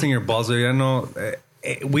just busting your balls. I know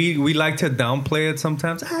we like to downplay it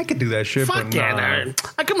sometimes. I could do that shit, Fuck but yeah, nah.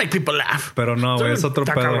 nerd. I can make people laugh. Pero no, güey, es otro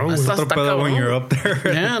Está pedo. cabrón, Es güey. otro Está pedo when cabrón. you're up there.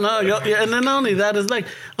 Yeah, no, and then not only that, it's like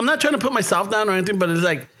I'm not trying to put myself down or anything, but it's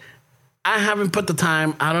like I haven't put the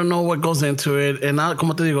time. I don't know what goes into it, and now,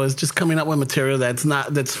 como te digo, it's just coming up with material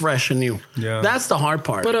that's fresh and new. Yeah. That's the hard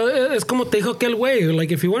part. But es como te dijo aquel güey.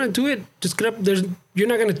 Like, if you want to do it, just get up. You're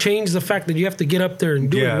not going to change the fact that you have to get up there and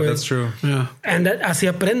do it. Yeah, güey. that's true. yeah. And así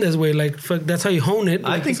aprendes, güey. Like, fuck, that's how you hone it.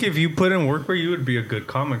 I Like, think if you put in work where you would be a good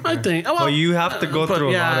comic. I man. think. Well, you have to go but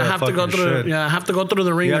through a lot of I have to go fucking through. shit. Yeah, I have to go through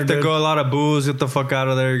the ringer. You have to dude. go a lot of booze. Get the fuck out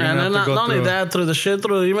of there. You're gonna And have then to go not only through. that, through the shit,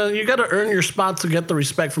 you got to earn your spot to get the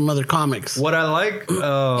respect from other comics. What I like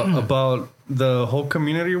about the whole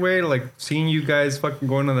community way, like seeing you guys fucking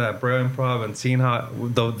going to that Brea Improv and seeing how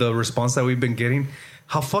the response that we've been getting,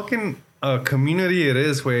 how fucking community it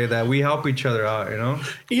is, way that we help each other out, you know?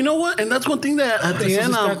 You know what? And that's one thing that at the This is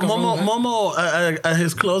end, está cabrón, Momo,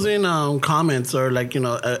 his closing comments or like,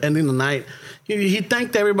 ending the night, he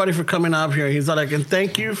thanked everybody for coming up here. He's like, and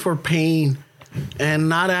thank you for paying and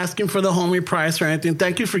not asking for the homie price or anything.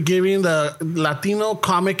 Thank you for giving the Latino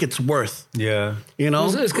comic its worth. Yeah. You know?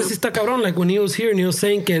 Es que sí está cabrón. Like, when he was here and he was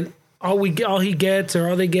saying que all he gets or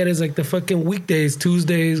all they get is like the fucking weekdays,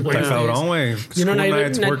 Tuesdays, Está Wednesdays. cabrón, güey. You know, School not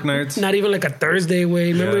nights, even, work nights. Not even like a Thursday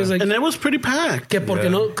way. Remember, Yeah. it's like And it was pretty packed. que porque Yeah.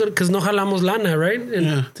 no, because no jalamos lana, right? And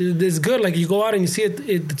Yeah. it's good. Like, you go out and you see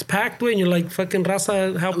it's packed, way, and you're like fucking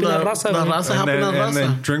raza helping la raza. La güey. raza And helping then, la and then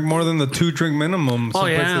raza. drink more than the 2 drink minimum some Oh,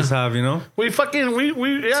 yeah. places have, you know? We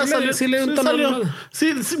yeah, Sí le untan la madre.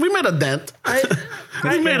 see, we made a dent.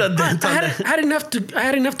 We made a dent I on had, that. I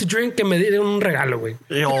had enough to drink que me dieron un regalo, güey.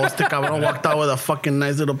 Yo, este cabrón walked out with a fucking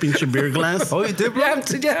nice little pinche beer glass. Oh, you did, bro?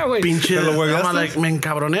 Yeah, güey. Pinche. ¿Te lo hueveaste? I'm like, me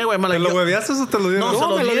encabroné, güey. I'm ¿Te like, lo yo- hueveaste o te lo dieron? No, se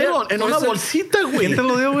lo me lo dieron dieron. en No, una se- bolsita, güey. ¿Quién te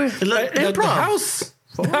lo dio, güey? The The improv. house.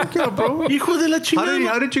 Fuck yeah, bro. Hijo de la chingada.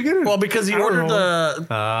 How did you get it? Well, because he I don't ordered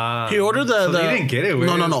know. he ordered the. So you didn't get it, güey.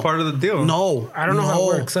 No, It was part of the deal. No, I don't know how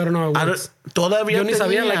it works. I don't know how it works. Todavía Yo ni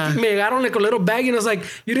sabía, tenía. like, me llegaron like a little bag and I was like,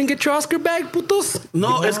 you didn't get your Oscar bag, putos?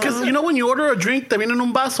 No, it's because, you know, when you order a drink, te viene en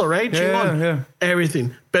un vaso, right? Yeah, Chingón. yeah.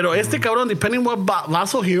 Everything. Pero este cabrón, depending what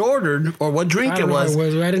vaso he ordered or what drink I it don't know how was, it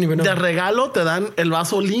was. I didn't even know. de regalo te dan el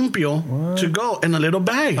vaso limpio to go in a little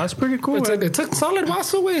bag. That's pretty cool. It's a solid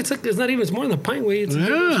vaso, way. It's not even, it's more than a pint, way. It's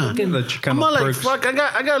Yeah. fucking- The Chicano I'm all like, perks. fuck, I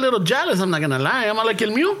got a little jealous, I'm not gonna lie. I'm all like, el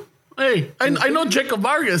mío? Hey, I know Jacob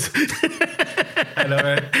Vargas. I know,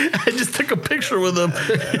 right? I just took a picture with him.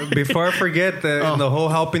 Before I forget, the whole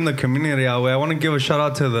helping the community out way, I want to give a shout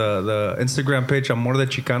out to the Instagram page Amor de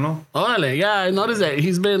Chicano. Órale, yeah, I noticed that.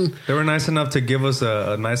 He's been... They were nice enough to give us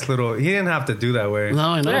a nice little... He didn't have to do that way. No,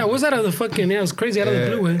 I know. Yeah, what's that out of the fucking... Yeah, it was crazy out of the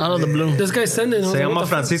blue, way. Out of the blue. This guy sending... Se llama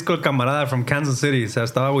Francisco el Camarada from Kansas City. Se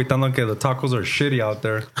estaba agüitando que the tacos are shitty out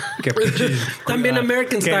there. Que pinches... También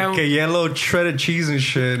American style. Que yellow shredded cheese and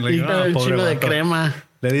shit. Like, Un pobre chingo de vato. crema.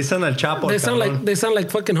 Le dicen el Chapo. They sound like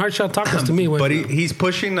fucking hard shot tacos to me, way. But he's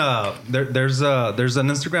pushing. There's an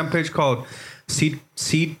Instagram page called Seed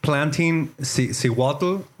Planting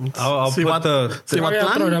Cihuatl. I'll put the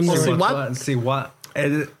Cihuatl?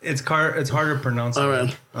 It's hard to pronounce. All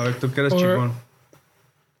right. Tú que eres chingón.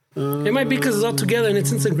 It might be because it's all together and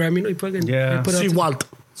it's Instagram. You know, you fucking... Yeah. Cihuatl.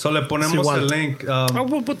 So le ponemos el link.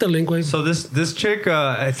 We'll put the link, way. So this chick,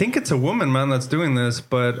 I think it's a woman, man, that's doing this,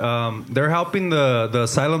 but they're helping the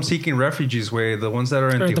asylum-seeking refugees, way, the ones that are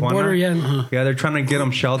in Or Tijuana. at the border, yeah. Yeah, they're trying to get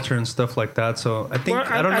them shelter and stuff like that. So I think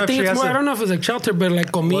I don't know if she has. I don't know if it's like shelter, but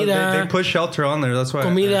like comida. Well, they put shelter on there. That's why.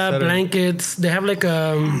 Comida, blankets. They have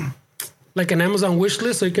like an Amazon wish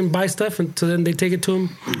list, so you can buy stuff, and so then they take it to them.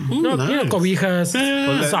 Nice. Cobijas,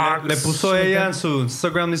 socks. Le puso ella en su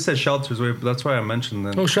Instagram. Dice shelters, way. That's why I mentioned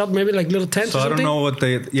them. Oh, shelter, maybe like little tents. So or I something? don't know what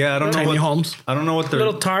they. Yeah, I don't know Tiny what homes. I don't know what they're.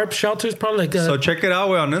 Little tarp shelters, probably like. So check it out,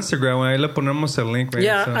 way, on Instagram. Way. Ahí le ponemos el link. Way,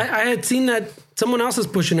 Yeah, so. I had seen that someone else is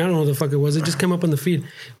pushing. I don't know what the fuck it was. It just came up on the feed.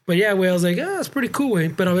 But yeah, I was like, it's pretty cool, way.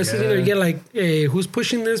 But obviously, you get like, hey, who's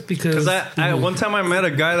pushing this? Because I one time I met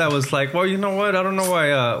a guy that was like, well, you know what? I don't know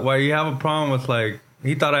why you have a problem with like.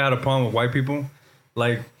 He thought I had a problem with white people.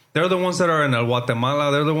 Like, they're the ones that are in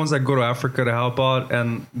Guatemala. They're the ones that go to Africa to help out.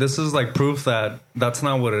 And this is like proof that that's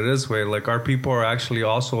not what it is, way. Like, our people are actually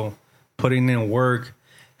also putting in work,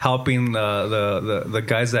 helping the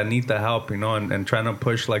guys that need the help, you know, and trying to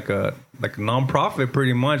push like a non-profit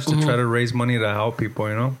pretty much to try to raise money to help people,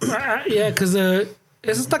 you know? yeah, because eso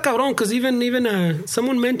está cabrón. Because even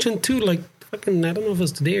someone mentioned too, like, fucking, I don't know if it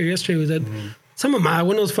was today or yesterday, was that some of my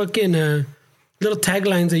one of those fucking little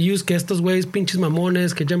taglines they use, que estos güeyes pinches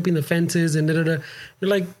mamones, que jumping the fences and da-da-da. You're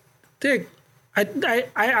like, dick, I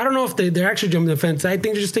don't know if they're actually jumping the fence. I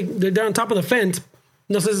think they're on top of the fence.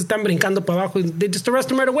 No sé si están brincando para abajo. They just arrest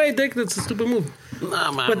them right away, dick. That's a stupid move.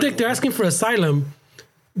 Nah, man. But dick, they're asking for asylum.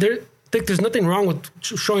 Dick, there's nothing wrong with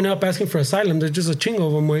showing up asking for asylum. There's just a chingo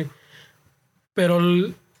of them, way.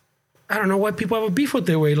 Pero I don't know why people have a beef with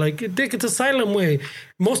their way. Like, dick, it's asylum, way.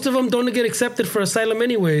 Most of them don't get accepted for asylum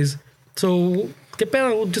anyways. So, ¿qué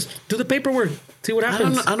pedo? Just do the paperwork. See what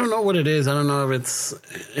happens. I don't know what it is. I don't know if it's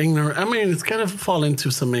ignorant. I mean, it's kind of fall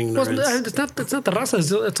into some ignorance. Well, it's not the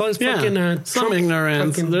raza. It's always fucking... some Trump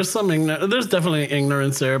ignorance. fucking- There's some ignorance. There's definitely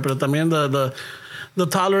ignorance there, but también the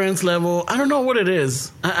tolerance level, I don't know what it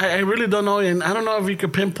is. I really don't know, and I don't know if you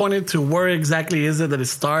could pinpoint it to where exactly is it that it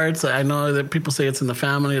starts. I know that people say it's in the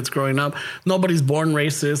family, it's growing up. Nobody's born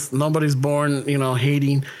racist. Nobody's born,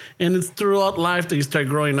 hating. And it's throughout life that you start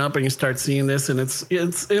growing up and you start seeing this, and it's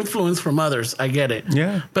influence from others. I get it.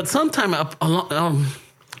 Yeah. But sometime at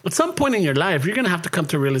some point in your life, you're going to have to come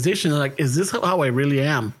to a realization like, is this how I really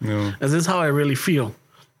am? Yeah. Is this how I really feel?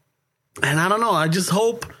 And I don't know. I just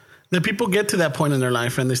hope that people get to that point in their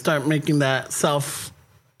life and they start making that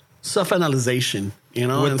self-analyzation, with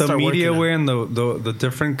and the start media working way and the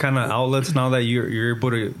different kind of outlets now that you're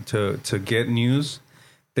able to get news,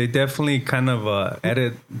 they definitely kind of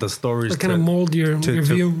edit the stories to kind of mold your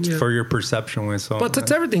view. Yeah. for your perception way. So, But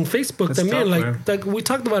that's everything. Facebook, I mean, like we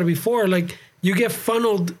talked about it before, like you get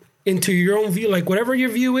funneled into your own view. Like whatever your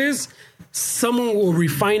view is, someone will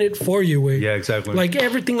refine it for you. Way. Yeah, exactly. Like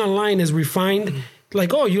everything online is refined.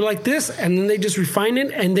 Like, oh, you like this, and then they just refine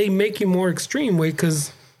it and they make you more extreme way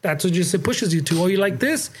because that's what it pushes you to. Oh, you like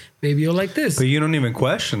this? Maybe you'll like this. But you don't even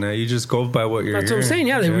question it. You just go by what you're That's hearing. what I'm saying.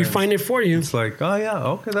 Yeah, they refine it for you. It's like, oh yeah,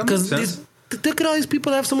 okay, that makes sense. Look at all these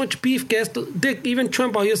people that have so much beef. Dick, even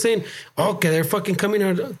Trump, all you're saying, okay, they're fucking coming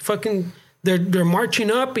out, they're marching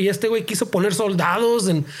up. Y este güey quiso poner soldados,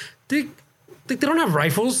 and Dick, they don't have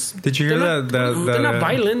rifles. Did you hear that? They're not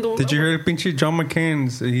violent. Did you hear Pinchy John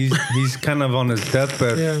McCain's? He's kind of on his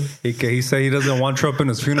deathbed. Yeah. He said he doesn't want Trump in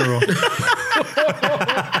his funeral.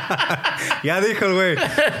 Ya dijo el güey.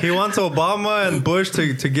 He wants Obama and Bush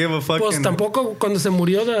to give a fucking... Pues tampoco cuando se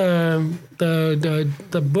murió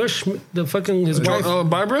the Bush, the fucking his wife.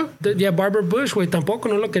 Barbara? Barbara Bush, güey. Tampoco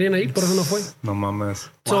no lo querían ahí, por eso no fue. No mames.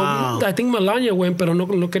 So, I think Melania went, pero no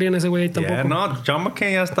querían ese güey ahí tampoco. Yeah, no, John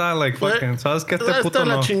McCain ya está like fucking... ¿Sabes qué? Este puto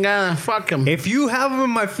la no. chingada. Fuck him. If you have him in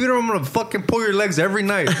my funeral, I'm gonna fucking pull your legs every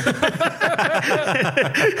night.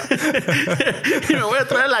 Y me voy a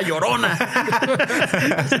traer la llorona.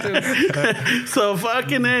 So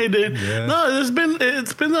fucking hey, dude. Yeah. No, it's been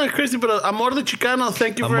crazy, but Amor de Chicano,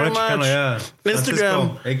 thank you very much. Chicano, yeah.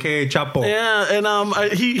 Instagram, Francisco, aka Chapo. yeah, and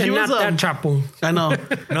he And was not that Chapo. I know.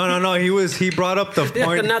 No. He brought up the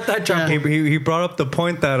point. Not that Chapo. He brought up the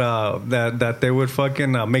point that they would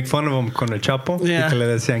fucking make fun of him con el Chapo. Yeah. Y que le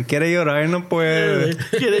decían, quiere llorar y no puede.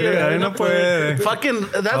 Quiere llorar y no puede. Fucking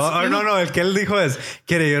that's No, el que él dijo es,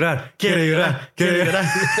 quiere llorar.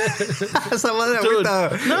 Esa madre Dude,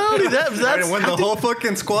 ahorita. no, that's When the whole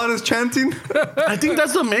fucking squad is chanting. I think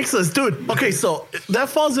that's what makes us, dude. Okay, so that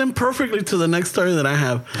falls in perfectly to the next story that I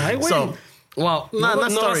have. Ay, güey. So, well, not No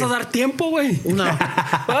story. vas a dar tiempo, güey. No.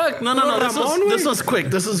 Fuck, No. Ramón, This güey. was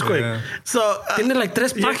quick. Yeah. So Tiene like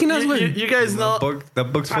 3 páginas, güey. you guys know.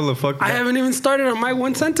 That book's full of fucking... I haven't even started on my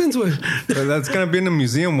one sentence, güey. That's gonna be in a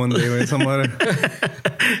museum one day, güey. Esa madre.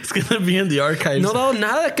 It's gonna be in the archives. No ha dado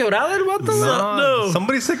nada de quebrada el vato, güey. No.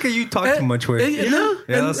 Somebody said that you talk too much, güey.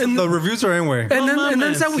 Yeah, the reviews are anyway. And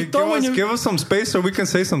then se agüitó when you... Give us some space so we can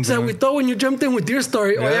say something. Se agüitó when you jumped in with your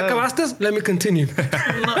story. Oh, ya Yeah. acabaste? Let me continue.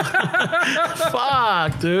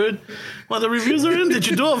 Fuck, dude. Well, the reviews are in. Did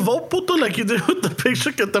you do a vote, puto, like you did with the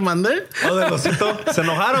picture que te mandé? Oh, del osito. Se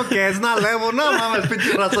enojaron que es not level. No mames,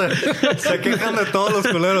 pinche raza. Se quejan de todos los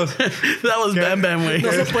culeros. That was Bam Bam, güey.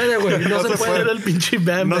 No se puede, güey. No se puede. Era el pinche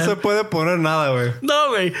Bam No Bam. se puede poner nada, güey.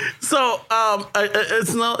 No, güey. So,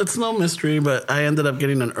 it's no mystery, but I ended up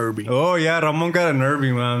getting an Irby. Oh, yeah, Ramon got a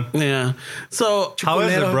nervy, man. Yeah. So, How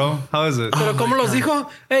is it, bro? How is it? Pero ¿cómo los dijo?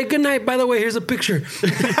 Hey, good night. By the way, here's a picture.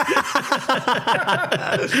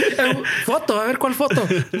 Foto, a ver cuál foto.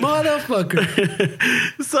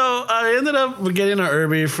 Motherfucker. So I ended up getting an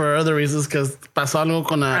Irby for other reasons because pasó algo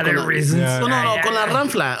con la... Other con la- reasons. Yeah. No, con la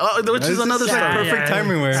ranfla, which is another This is story. perfect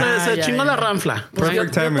timing, güey. Se chingó la ranfla. Perfect Yo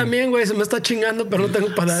timing. también, güey, se me está chingando, pero no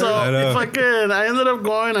tengo para So know. I ended up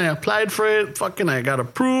going, I applied for it, I got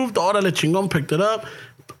approved, órale chingón, picked it up.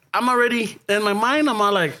 I'm already, in my mind, I'm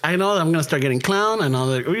all like, I know that I'm going to start getting clown. I know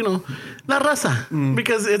that, la raza.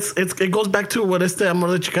 Because it goes back to what Amor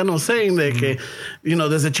de Chicano was saying, de que,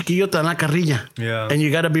 desde chiquillo te dan la carrilla. Yeah. And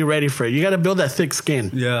you got to be ready for it. You got to build that thick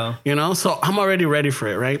skin. Yeah. So I'm already ready for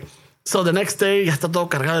it, right? So the next day, ya está todo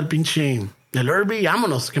cargado el pinche... El Irby,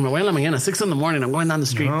 vámonos, que me voy en la mañana, 6 a.m. I'm going down the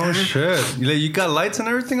street. Oh, shit. You got lights and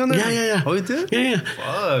everything on there? Yeah. Oh, you did? Yeah.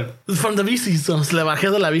 Fuck. From the bici, so le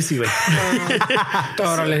bajé de la bici, güey.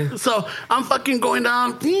 Órale. So I'm fucking going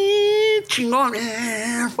down, chingón,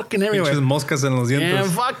 fucking everywhere. Pinches moscas en los Yeah, dientes.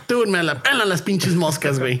 fuck, dude, me la pelan las pinches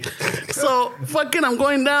moscas, güey. So fucking I'm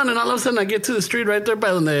going down, and all of a sudden I get to the street right there by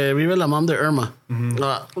donde vive la mom de Irma. Down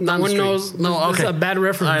No the one street. knows. No, This okay. is a bad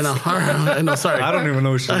reference. I know. I know. Sorry. I don't even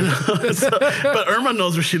know what she is. But Irma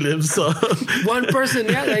knows where she lives, so. One person,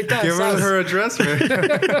 yeah, ahí está. Give her her address,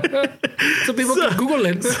 güey. So people can Google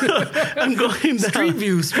it. I'm going down. Street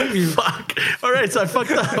view. Fuck. All right, so I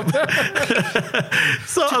fucked up.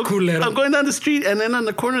 So I'm going down the street, and then on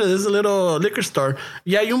the corner there's a little liquor store.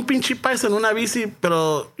 Y hay un pinche paisa en una bici,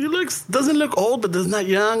 pero doesn't look old, but does not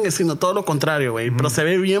young, sino todo lo contrario, güey. Pero se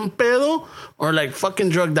ve bien pedo or like fucking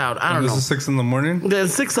drugged out. I don't This know. is 6 in the morning?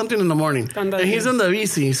 There's 6 something in the morning. And he's in the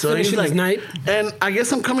bici, so he's Finishing like, his night. and I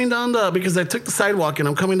guess I'm coming down because I took the sidewalk and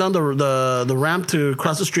I'm coming down the ramp to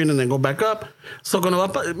cross the street and then go back up. So cuando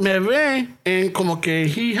me ve and como que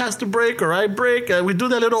he has to break or I break, we do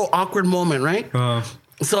that little awkward moment, right?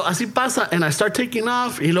 So así pasa, and I start taking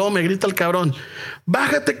off, y luego me grita el cabrón,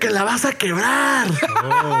 bájate que la vas a quebrar.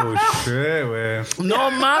 Oh, shit, güey.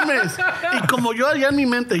 No mames. Y como yo allá en mi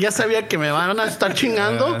mente ya sabía que me van a estar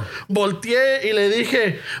chingando, volteé y le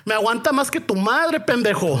dije, me aguanta más que tu madre,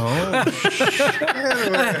 pendejo. Oh,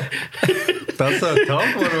 That's a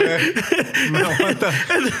tough one, güey. Me aguanta.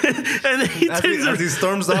 And then he turns As he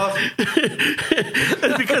storms off.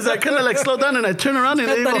 because I kind of like slow down and I turn around and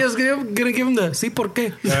I le thought he digo, was gonna give him the sí, ¿por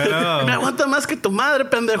qué? I know. me aguanta más que tu madre,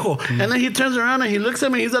 pendejo. And then he turns around and he looks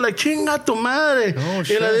at me. He's like, chinga tu madre. Oh,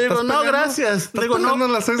 y le digo, no, gracias. Le digo, no. a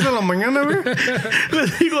las 6 de la mañana, güey. Le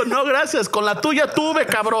digo, no, gracias. Con la tuya tuve,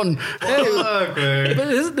 cabrón.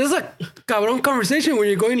 There's a cabrón conversation when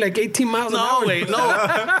you're going like 18 miles an hour. No, güey, no.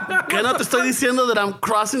 Que no te estoy diciendo that I'm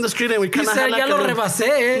crossing the street and we He kind of said, ya lo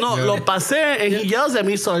rebasé. No, lo pasé and he yells at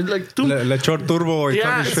me. So like, tú. Le echó el turbo y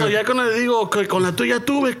Yeah, talking so shit. ya cuando le digo que con la tuya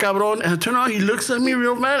tuve, cabrón, and I turn around, he looks at me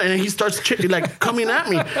real mad, and he starts like coming at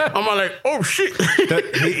me. I'm like, oh shit.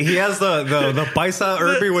 He has the paisa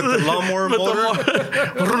Irby with the lawnmower motor.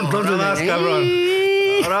 Ahora verás, cabrón.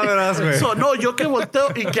 Ahora verás, güey. So no, yo que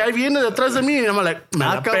volteo y que ahí viene detrás de mí, y I'm like, me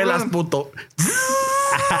la cabrón. pelas, puto.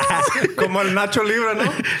 Como el Nacho Libre,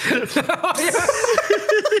 ¿no?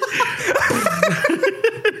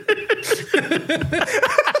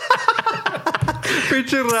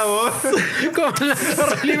 Pinche rabo. Con la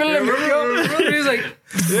zorra libre le metió. He's like,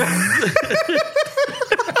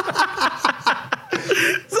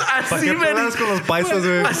 ¿Para Así qué me pelas con los paisas,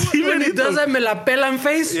 güey? Así when he merito. does that, me la pelan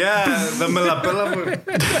face. Yeah, me la pela, güey.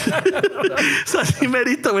 So así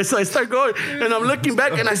merito, güey. So I start going, and I'm looking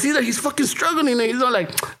back, and I see that he's fucking struggling, and he's all like,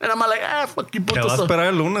 and I'm like, fuck you, Te puto. vas a So, esperar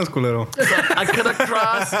el lunes, culero. I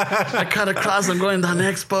cut across, I'm going down the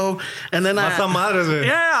expo, and then Vas a madres, güey.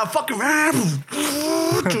 yeah, fucking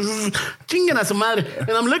chinguen a su madre,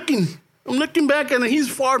 and I'm looking back, and he's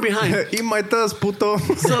far behind. Y maitas, puto.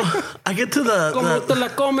 So I get to Como the te la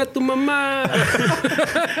come tu mamá.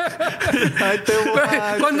 Ahí te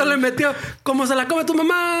voy. Cuando le metió, como se la come tu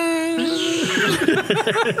mamá.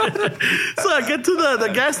 so I get to the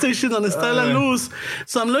gas station donde está la luz.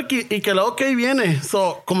 So I'm looking, y que la OK viene.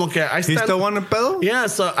 So como que I He stand. still want to pedal? Yeah,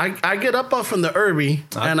 so I get up off from the Irby,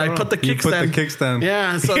 and I put the You kickstand. put the kickstand.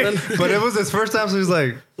 Yeah, so then. But it was his first time, so he's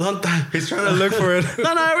like, he's trying to look for it.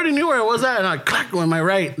 No, I already knew where it was at. And I clack on my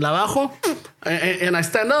right, la bajo, and I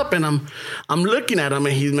stand up, and I'm looking at him,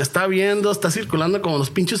 and he me está viendo, está circulando como los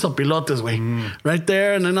pinches opilotes, güey. Right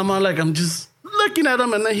there, and then I'm just looking at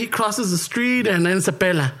him, and then he crosses the street, and then se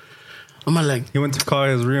pela. I'm like, He went to call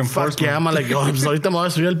his reinforcement. fuck yeah. I'm like, oh, pues ahorita me voy a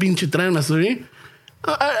subir al pinche tren, me subí.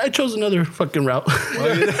 I chose another fucking route.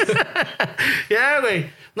 Yeah, güey.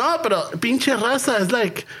 No, pero pinche raza is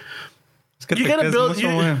like... You gotta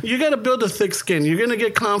build a thick skin. You're gonna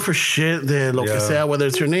get clowned for shit de lo que sea, whether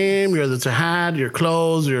it's your name, whether it's your hat, your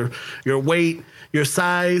clothes, your weight, your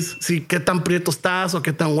size, si qué tan prieto estás o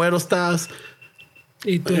qué tan güero estás.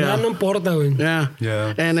 Y tu edad no importa, güey.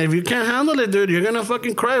 Yeah. And if you can't handle it, dude, you're gonna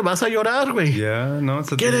fucking cry. Vas a llorar, güey. Yeah, no,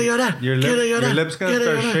 it's a Quiere thing. llorar, Your quiere llorar, your lips gonna quiere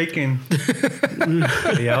start llorar. shaking.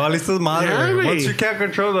 Ya valiste madre, Yeah, güey. güey. Once you can't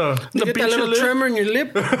control the... You get that pinche little lip. tremor in your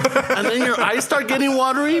lip. And then your eyes start getting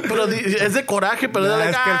watery, pero es de coraje, pero Nah, like,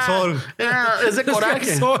 es que el sol. Yeah, es de coraje.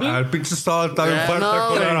 El pinche sol está bien Yeah, fuerte, no,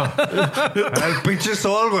 culero. El pinche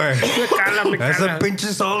sol, güey. Es el pinche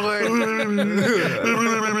sol, güey.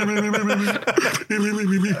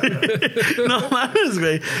 No mames,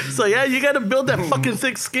 güey. So yeah, you gotta build that fucking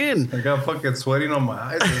thick skin. I got fucking sweating on my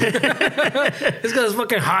eyes. It's because it's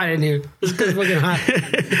fucking hot in here. It's because it's fucking hot.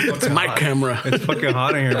 It's my camera. It's fucking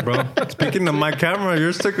hot in here, bro. Speaking of my camera,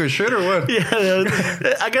 you're sick of shit or what? Yeah,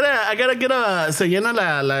 I gotta get a. Se llena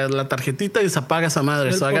la tarjetita y se apaga esa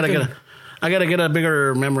madre. So I gotta get a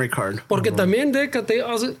bigger memory card. Porque también, déjate,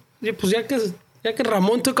 pues ya que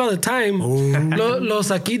Ramón took all the time, los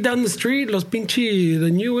aquí down the street, los pinche, the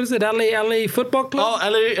new, what is it, LA Football Club? Oh,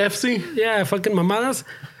 LAFC. Yeah, fucking mamadas.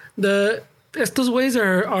 Estos güeyes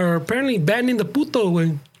are apparently banning the puto,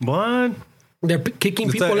 güey. What? They're kicking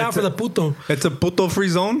people out for the puto. It's a puto free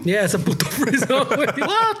zone? Yeah, it's a puto free zone, güey.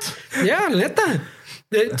 What? Yeah, neta.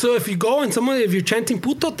 So if you go and if you're chanting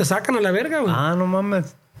puto, te sacan a la verga, güey. Ah, no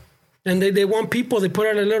mames. And they want people, they put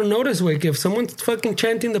out a little notice, güey, que if someone's fucking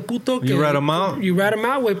chanting the puto... You rat them out? You rat them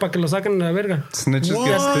out, güey, para que lo saquen a la verga. Snitches What?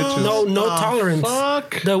 get stitches. No tolerance.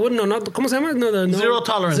 Fuck. ¿Cómo se llama? No, Zero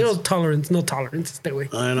tolerance. Zero tolerance. No tolerance. Este güey.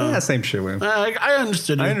 I know. Yeah, same shit, güey. I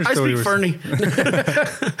understood you. I understood I what you speak were Fernie.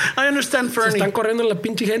 I understand Se Fernie. están corriendo la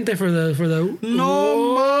pinche gente for the...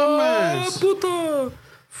 No mames. Puto.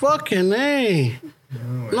 Fucking A.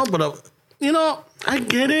 No, but you know, I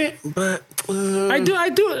get it, but I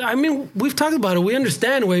do. I mean, we've talked about it. We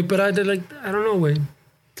understand, way, but I don't know, way.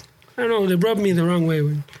 I don't know. They rub me the wrong way,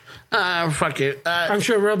 way. fuck it. I'm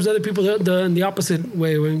sure it rubs other people the opposite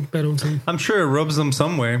way, way. Pero, sí. I'm sure it rubs them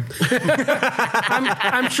some way.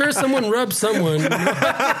 I'm sure someone rubs someone.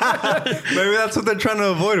 Maybe that's what they're trying to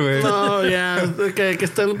avoid, güey. Oh yeah, okay, que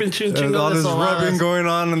está un pinche There's chingo all de this sobadas. rubbing going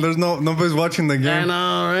on, and there's nobody's watching the I game.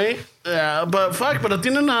 know, right? Yeah, but fuck, pero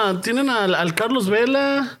tienen al Carlos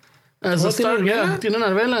Vela as a Oh, star. ¿tienen Yeah, Vela? tienen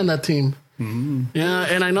a Vela in that team. Yeah,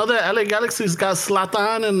 and I know that LA Galaxy's got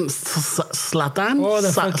Zlatan and Zlatan. Oh,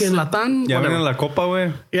 the fucking Zlatan. Ya whatever. ven la copa,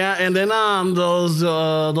 güey. Yeah, and then those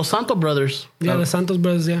Santos brothers. Yeah, the Santos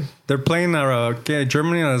brothers, yeah. They're playing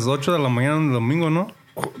Germany a las 8 de la mañana el domingo, ¿no?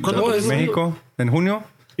 Oh, es México, en junio.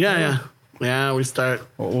 Yeah, we start.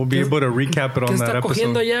 We'll be able to recap it ¿Qué on that está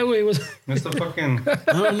cogiendo episode. allá, güey? It's the fucking...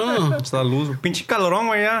 I don't know. It's la luz. Pinche calorón,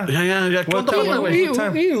 güey, ya. Yeah. What ¿Cuánto time, falta, güey?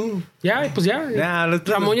 güey? Ya, pues ya. Yeah, let's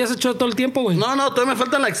do Ramón ya se echó todo el tiempo, güey. No, todavía me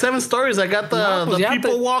faltan like 7 stories. I got No, pues the ya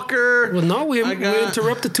people walker. Well, no, we I got-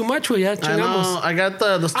 interrupted too much, güey. Ya I chingamos. know. I got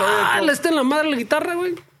the story. Le está en la madre la guitarra,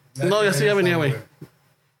 güey. No, ya venía, güey.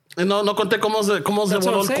 No conté cómo se That's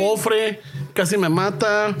voló what el I'm cofre. Casi me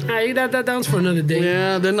mata. Ahí, that one's for another day.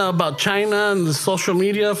 Yeah, then about China and the social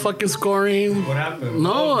media fucking scoring. What happened?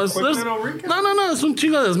 No, Oh, it's quick little recap. no, es un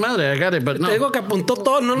chingo de desmadre. I got it, but no. Te digo que apuntó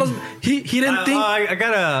todo, no los... He didn't think... I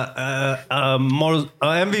got a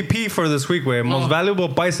MVP for this week, güey. Most valuable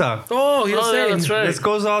paisa. Oh, you're Oh, yeah, saying... that's right. This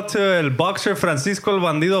goes out to el boxer Francisco el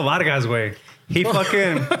Bandido Vargas, güey. He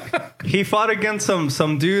fucking... he fought against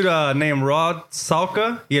some dude named Rod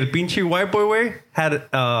Salka. Y el pinche white boy, güey, had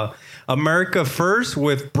America First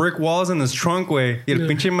with brick walls in his trunk, güey. Y el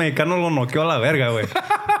pinche mexicano lo noqueó a la verga, güey.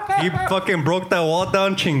 He fucking broke that wall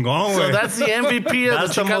down chingón, güey. So that's the MVP of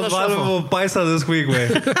That's the the Chicano most Shuffle. valuable paisa this week, güey.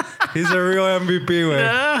 He's a real MVP, güey.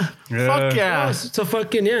 Yeah. Fuck yeah. So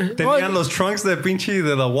fucking, yeah. Tenían los trunks de pinche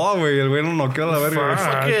de la wall, güey. El güey lo noqueó a la verga, güey.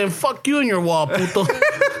 Fucking fuck you and your wall, puto.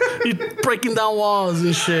 You breaking down walls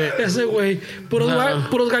and shit. Ese güey,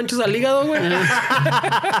 puros ganchos al hígado, güey.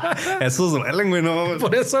 Esos duelen, güey, no.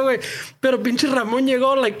 Por eso, güey. Pero pinche Ramón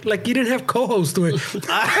llegó like he didn't have co-host, güey.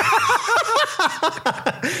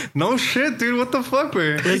 No shit, dude. What the fuck,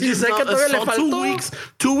 güey? Y sé que todavía le faltó.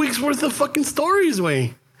 2 weeks worth of fucking stories,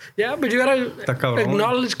 güey. Yeah, but you gotta Está cabrón.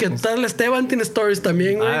 acknowledge que tal Esteban tiene stories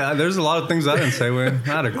también, güey. There's a lot of things I didn't say, güey.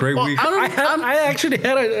 I had a great week. I actually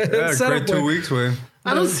had I a had a setup, great 2 güey. weeks, güey.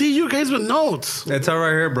 I don't see you guys with notes. It's all right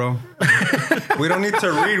here, bro. We don't need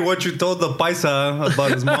to read what you told the paisa about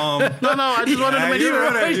his mom. No, I just wanted to make You sure.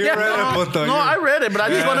 read it. You Yeah. read it, puto. No, I read it, but I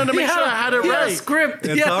just wanted to make sure I had it He had a right. script.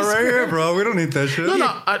 It's all right here, bro. We don't need that shit. No,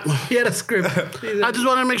 He had a script. I just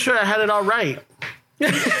wanted to make sure I had it all right.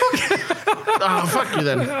 Oh, fuck you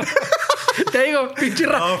then. Te digo, pinche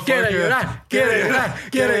Oh, fuck quiere yeah. llorar, quiere llorar,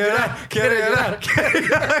 quiere llorar, quiere llorar.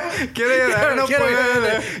 Quiere llorar y no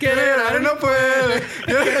puede. Quiere llorar y no puede.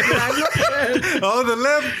 Oh, the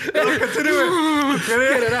left. No, continue.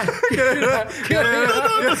 Quiere llorar.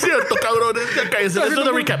 No es cierto, cabrón. Ya cállese. Let's do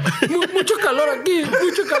the recap. Mucho calor aquí,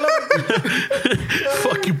 mucho calor aquí.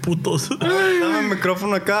 Fuck you, putos. Dame el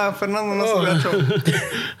micrófono acá, Fernando. No se gacho.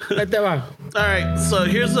 Ahí te va. All right, so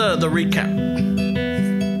here's the recap.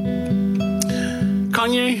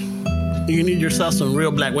 Kanye, you need yourself some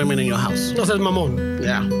real black women in your house. No seas mamón.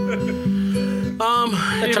 Yeah.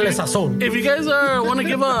 Échale sazón. If you guys want to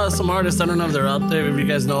give some artists, I don't know if they're out there, if you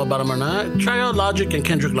guys know about them or not, try out Logic and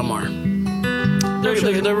Kendrick Lamar. They're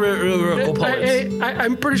real cool poets.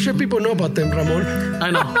 I'm pretty sure people know about them, Ramon.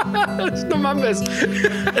 I know. No mames.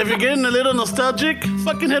 If you're getting a little nostalgic,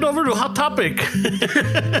 fucking head over to Hot Topic.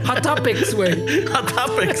 Hot topics, güey. Hot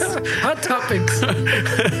Topics. Hot topics.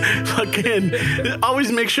 Fucking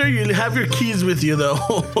always make sure you have your keys with you, though.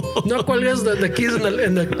 No cuelgues the keys in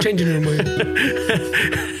the changing room, güey.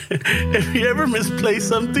 If you ever misplace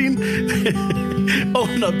something,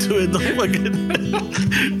 own up to it. Don't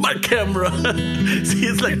fucking my camera. See,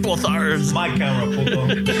 it's like both ours. My camera, puto.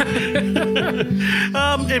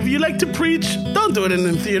 If you like to preach, don't do it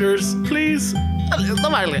in theaters, please.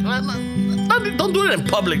 Don't do it in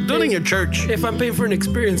public. Do it in your church. If I'm paying for an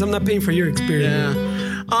experience, I'm not paying for your experience.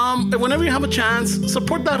 Yeah. Whenever you have a chance,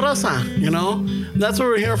 support that raza. You know, that's what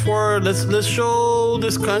we're here for. Let's show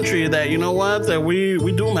this country that, you know what, that we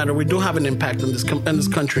do matter. We do have an impact in this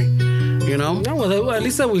country. You know. No, well, at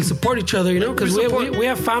least that we support each other, you know, because we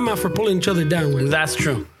have fama for pulling each other down, güey. That's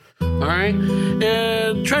true. All right.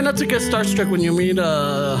 Try not to get starstruck when you meet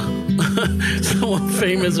someone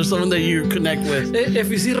famous or someone that you connect with. If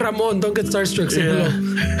you see Ramon, don't get starstruck. Say hello.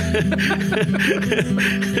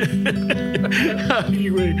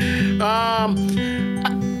 Anyway,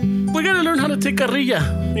 we gotta learn how to take carrilla.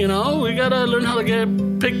 You know, we gotta learn how to get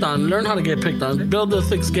picked on. Learn how to get picked on. Build a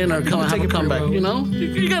thick skin or have a comeback. You know,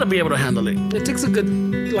 you gotta be able to handle it. It takes a good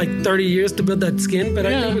 30 years to build that skin, but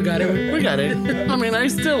I think we got it. We got it. I mean, I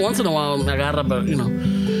still once in a while me agarra, but you know.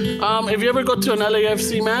 If you ever go to an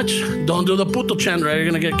LAFC match, don't do the puto chant, right? You're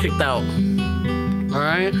gonna get kicked out. All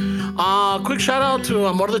right. Quick shout out to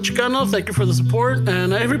Amor de Chicano. Thank you for the support.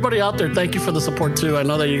 And everybody out there, thank you for the support too. I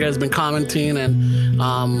know that you guys have been commenting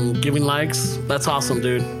and giving likes. That's awesome,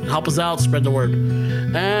 dude. Help us out, spread the word.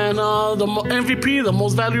 And the MVP, the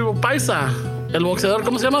most valuable paisa. El boxeador,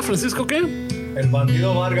 ¿cómo se llama? Francisco, ¿qué? El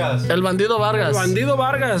Bandido Vargas. El Bandido Vargas. Bandido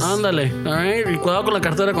Vargas. Ándale. All right. Y cuidado con la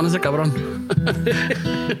cartera con ese cabrón.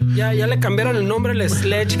 Ya le cambiaron el nombre al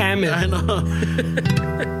Sledgehammer. I know.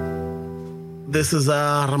 This is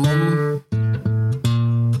Ramon.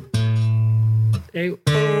 Hey,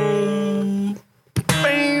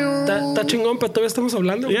 Está chingón, pero todavía estamos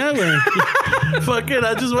hablando. Yeah, man. Fuck it.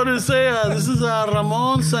 I just wanted to say this is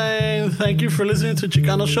Ramon saying thank you for listening to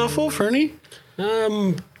Chicano Shuffle, Fernie.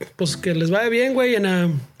 Pues que les vaya bien, güey.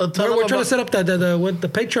 And we're trying to set up the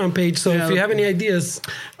Patreon page. So if you have any ideas,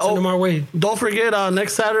 send them our way. Don't forget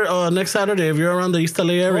next Saturday, if you're around the East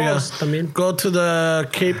LA area, go to the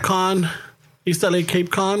Cape Con. East LA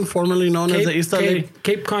Cape Con, formerly known as the East LA.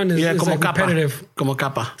 Cape Con is como like repetitive. Como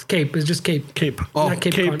capa. It's Cape. It's just Cape. Cape. Oh, not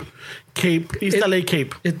Cape Con. Cape. East LA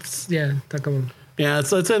Cape. It's, yeah, está cabrón. Yeah,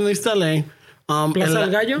 so it's in East LA. Plaza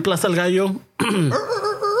El Gallo? Plaza El Gallo.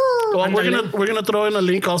 Well, we're gonna throw in a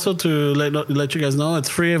link also to let you guys know it's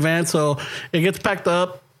free event, so it gets packed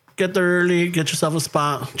up. Get there early, get yourself a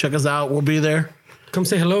spot, check us out. We'll be there. Come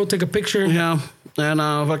say hello, take a picture. Yeah, and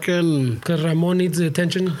fucking. Because Ramon needs the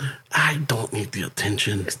attention. I don't need the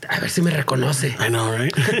attention. A ver si me reconoce. I know,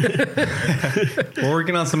 right? We're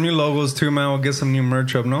working on some new logos too, man. We'll get some new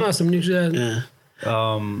merch up, no? Oh, some new shit. Yeah.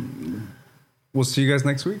 We'll see you guys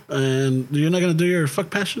next week. And you're not gonna do your fuck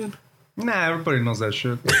passion? Nah, everybody knows that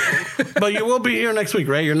shit. But you will be here next week,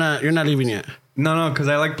 right? You're not leaving yet. No, because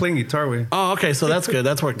I like playing guitar with. Oh, okay, so that's good.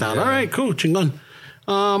 That's worked out. All right, cool, chingon.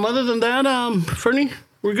 Other than that, Fernie,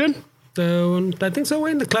 we're good. I think so.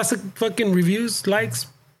 In the classic fucking reviews, likes,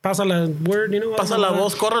 pasa la word, you know. Pasa la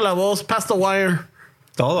voz, corre la voz, pass the wire.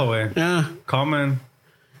 All the way. Yeah. Comment.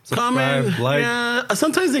 Subscribe, like. Yeah.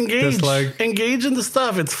 Sometimes engage in the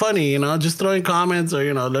stuff. It's funny, you know. Just throwing comments or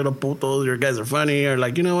little putos. Your guys are funny or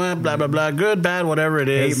like what, blah blah blah. Good, bad, whatever it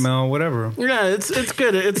is. Hate mail, whatever. Yeah, it's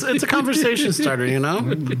good. It's a conversation starter, you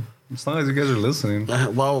know. As long as you guys are listening.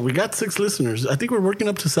 Well, we got 6 listeners. I think we're working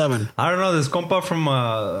up to 7. I don't know. This compa from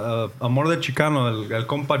Amor de Chicano, el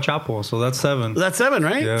compa Chapo. So that's 7. That's 7,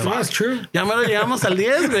 right? Yeah. That's true. Ya mero llegamos al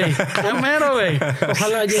 10, güey. Ya mero, güey.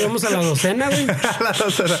 Ojalá lleguemos a la docena, güey.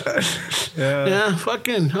 Yeah,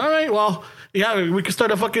 fucking. All right, well. Yeah, we could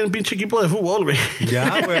start a fucking pinche equipo de fútbol, güey.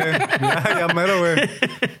 Ya, güey. Ya mero, güey.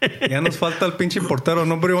 Ya nos falta el pinche portero.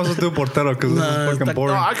 Nobody wants to do portero because this is fucking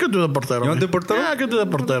boring. No, I could do the portero. You want to do portero? Yeah, I could do the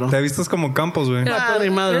portero. Te vistes como Campos, güey. Ni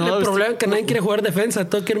madre, El problema es que nadie quiere jugar defensa.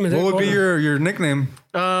 Todos quieren meter. What would be your nickname?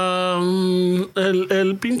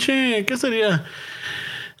 El pinche, ¿qué sería?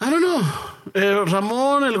 I don't know.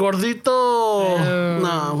 Ramon, el gordito.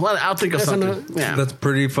 No, well, I'll think of something. Yeah. That's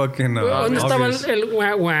pretty fucking ¿Dónde estaba obvious. el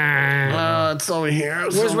wah wah? It's over here.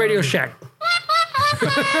 Where's Radio Shack?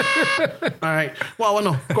 All right.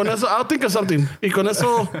 Well, con eso, I'll think of something. Y con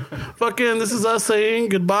eso, fucking, this is us saying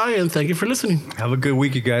goodbye and thank you for listening. Have a good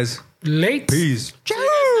week, you guys. Late. Peace. See you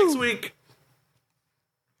guys next week.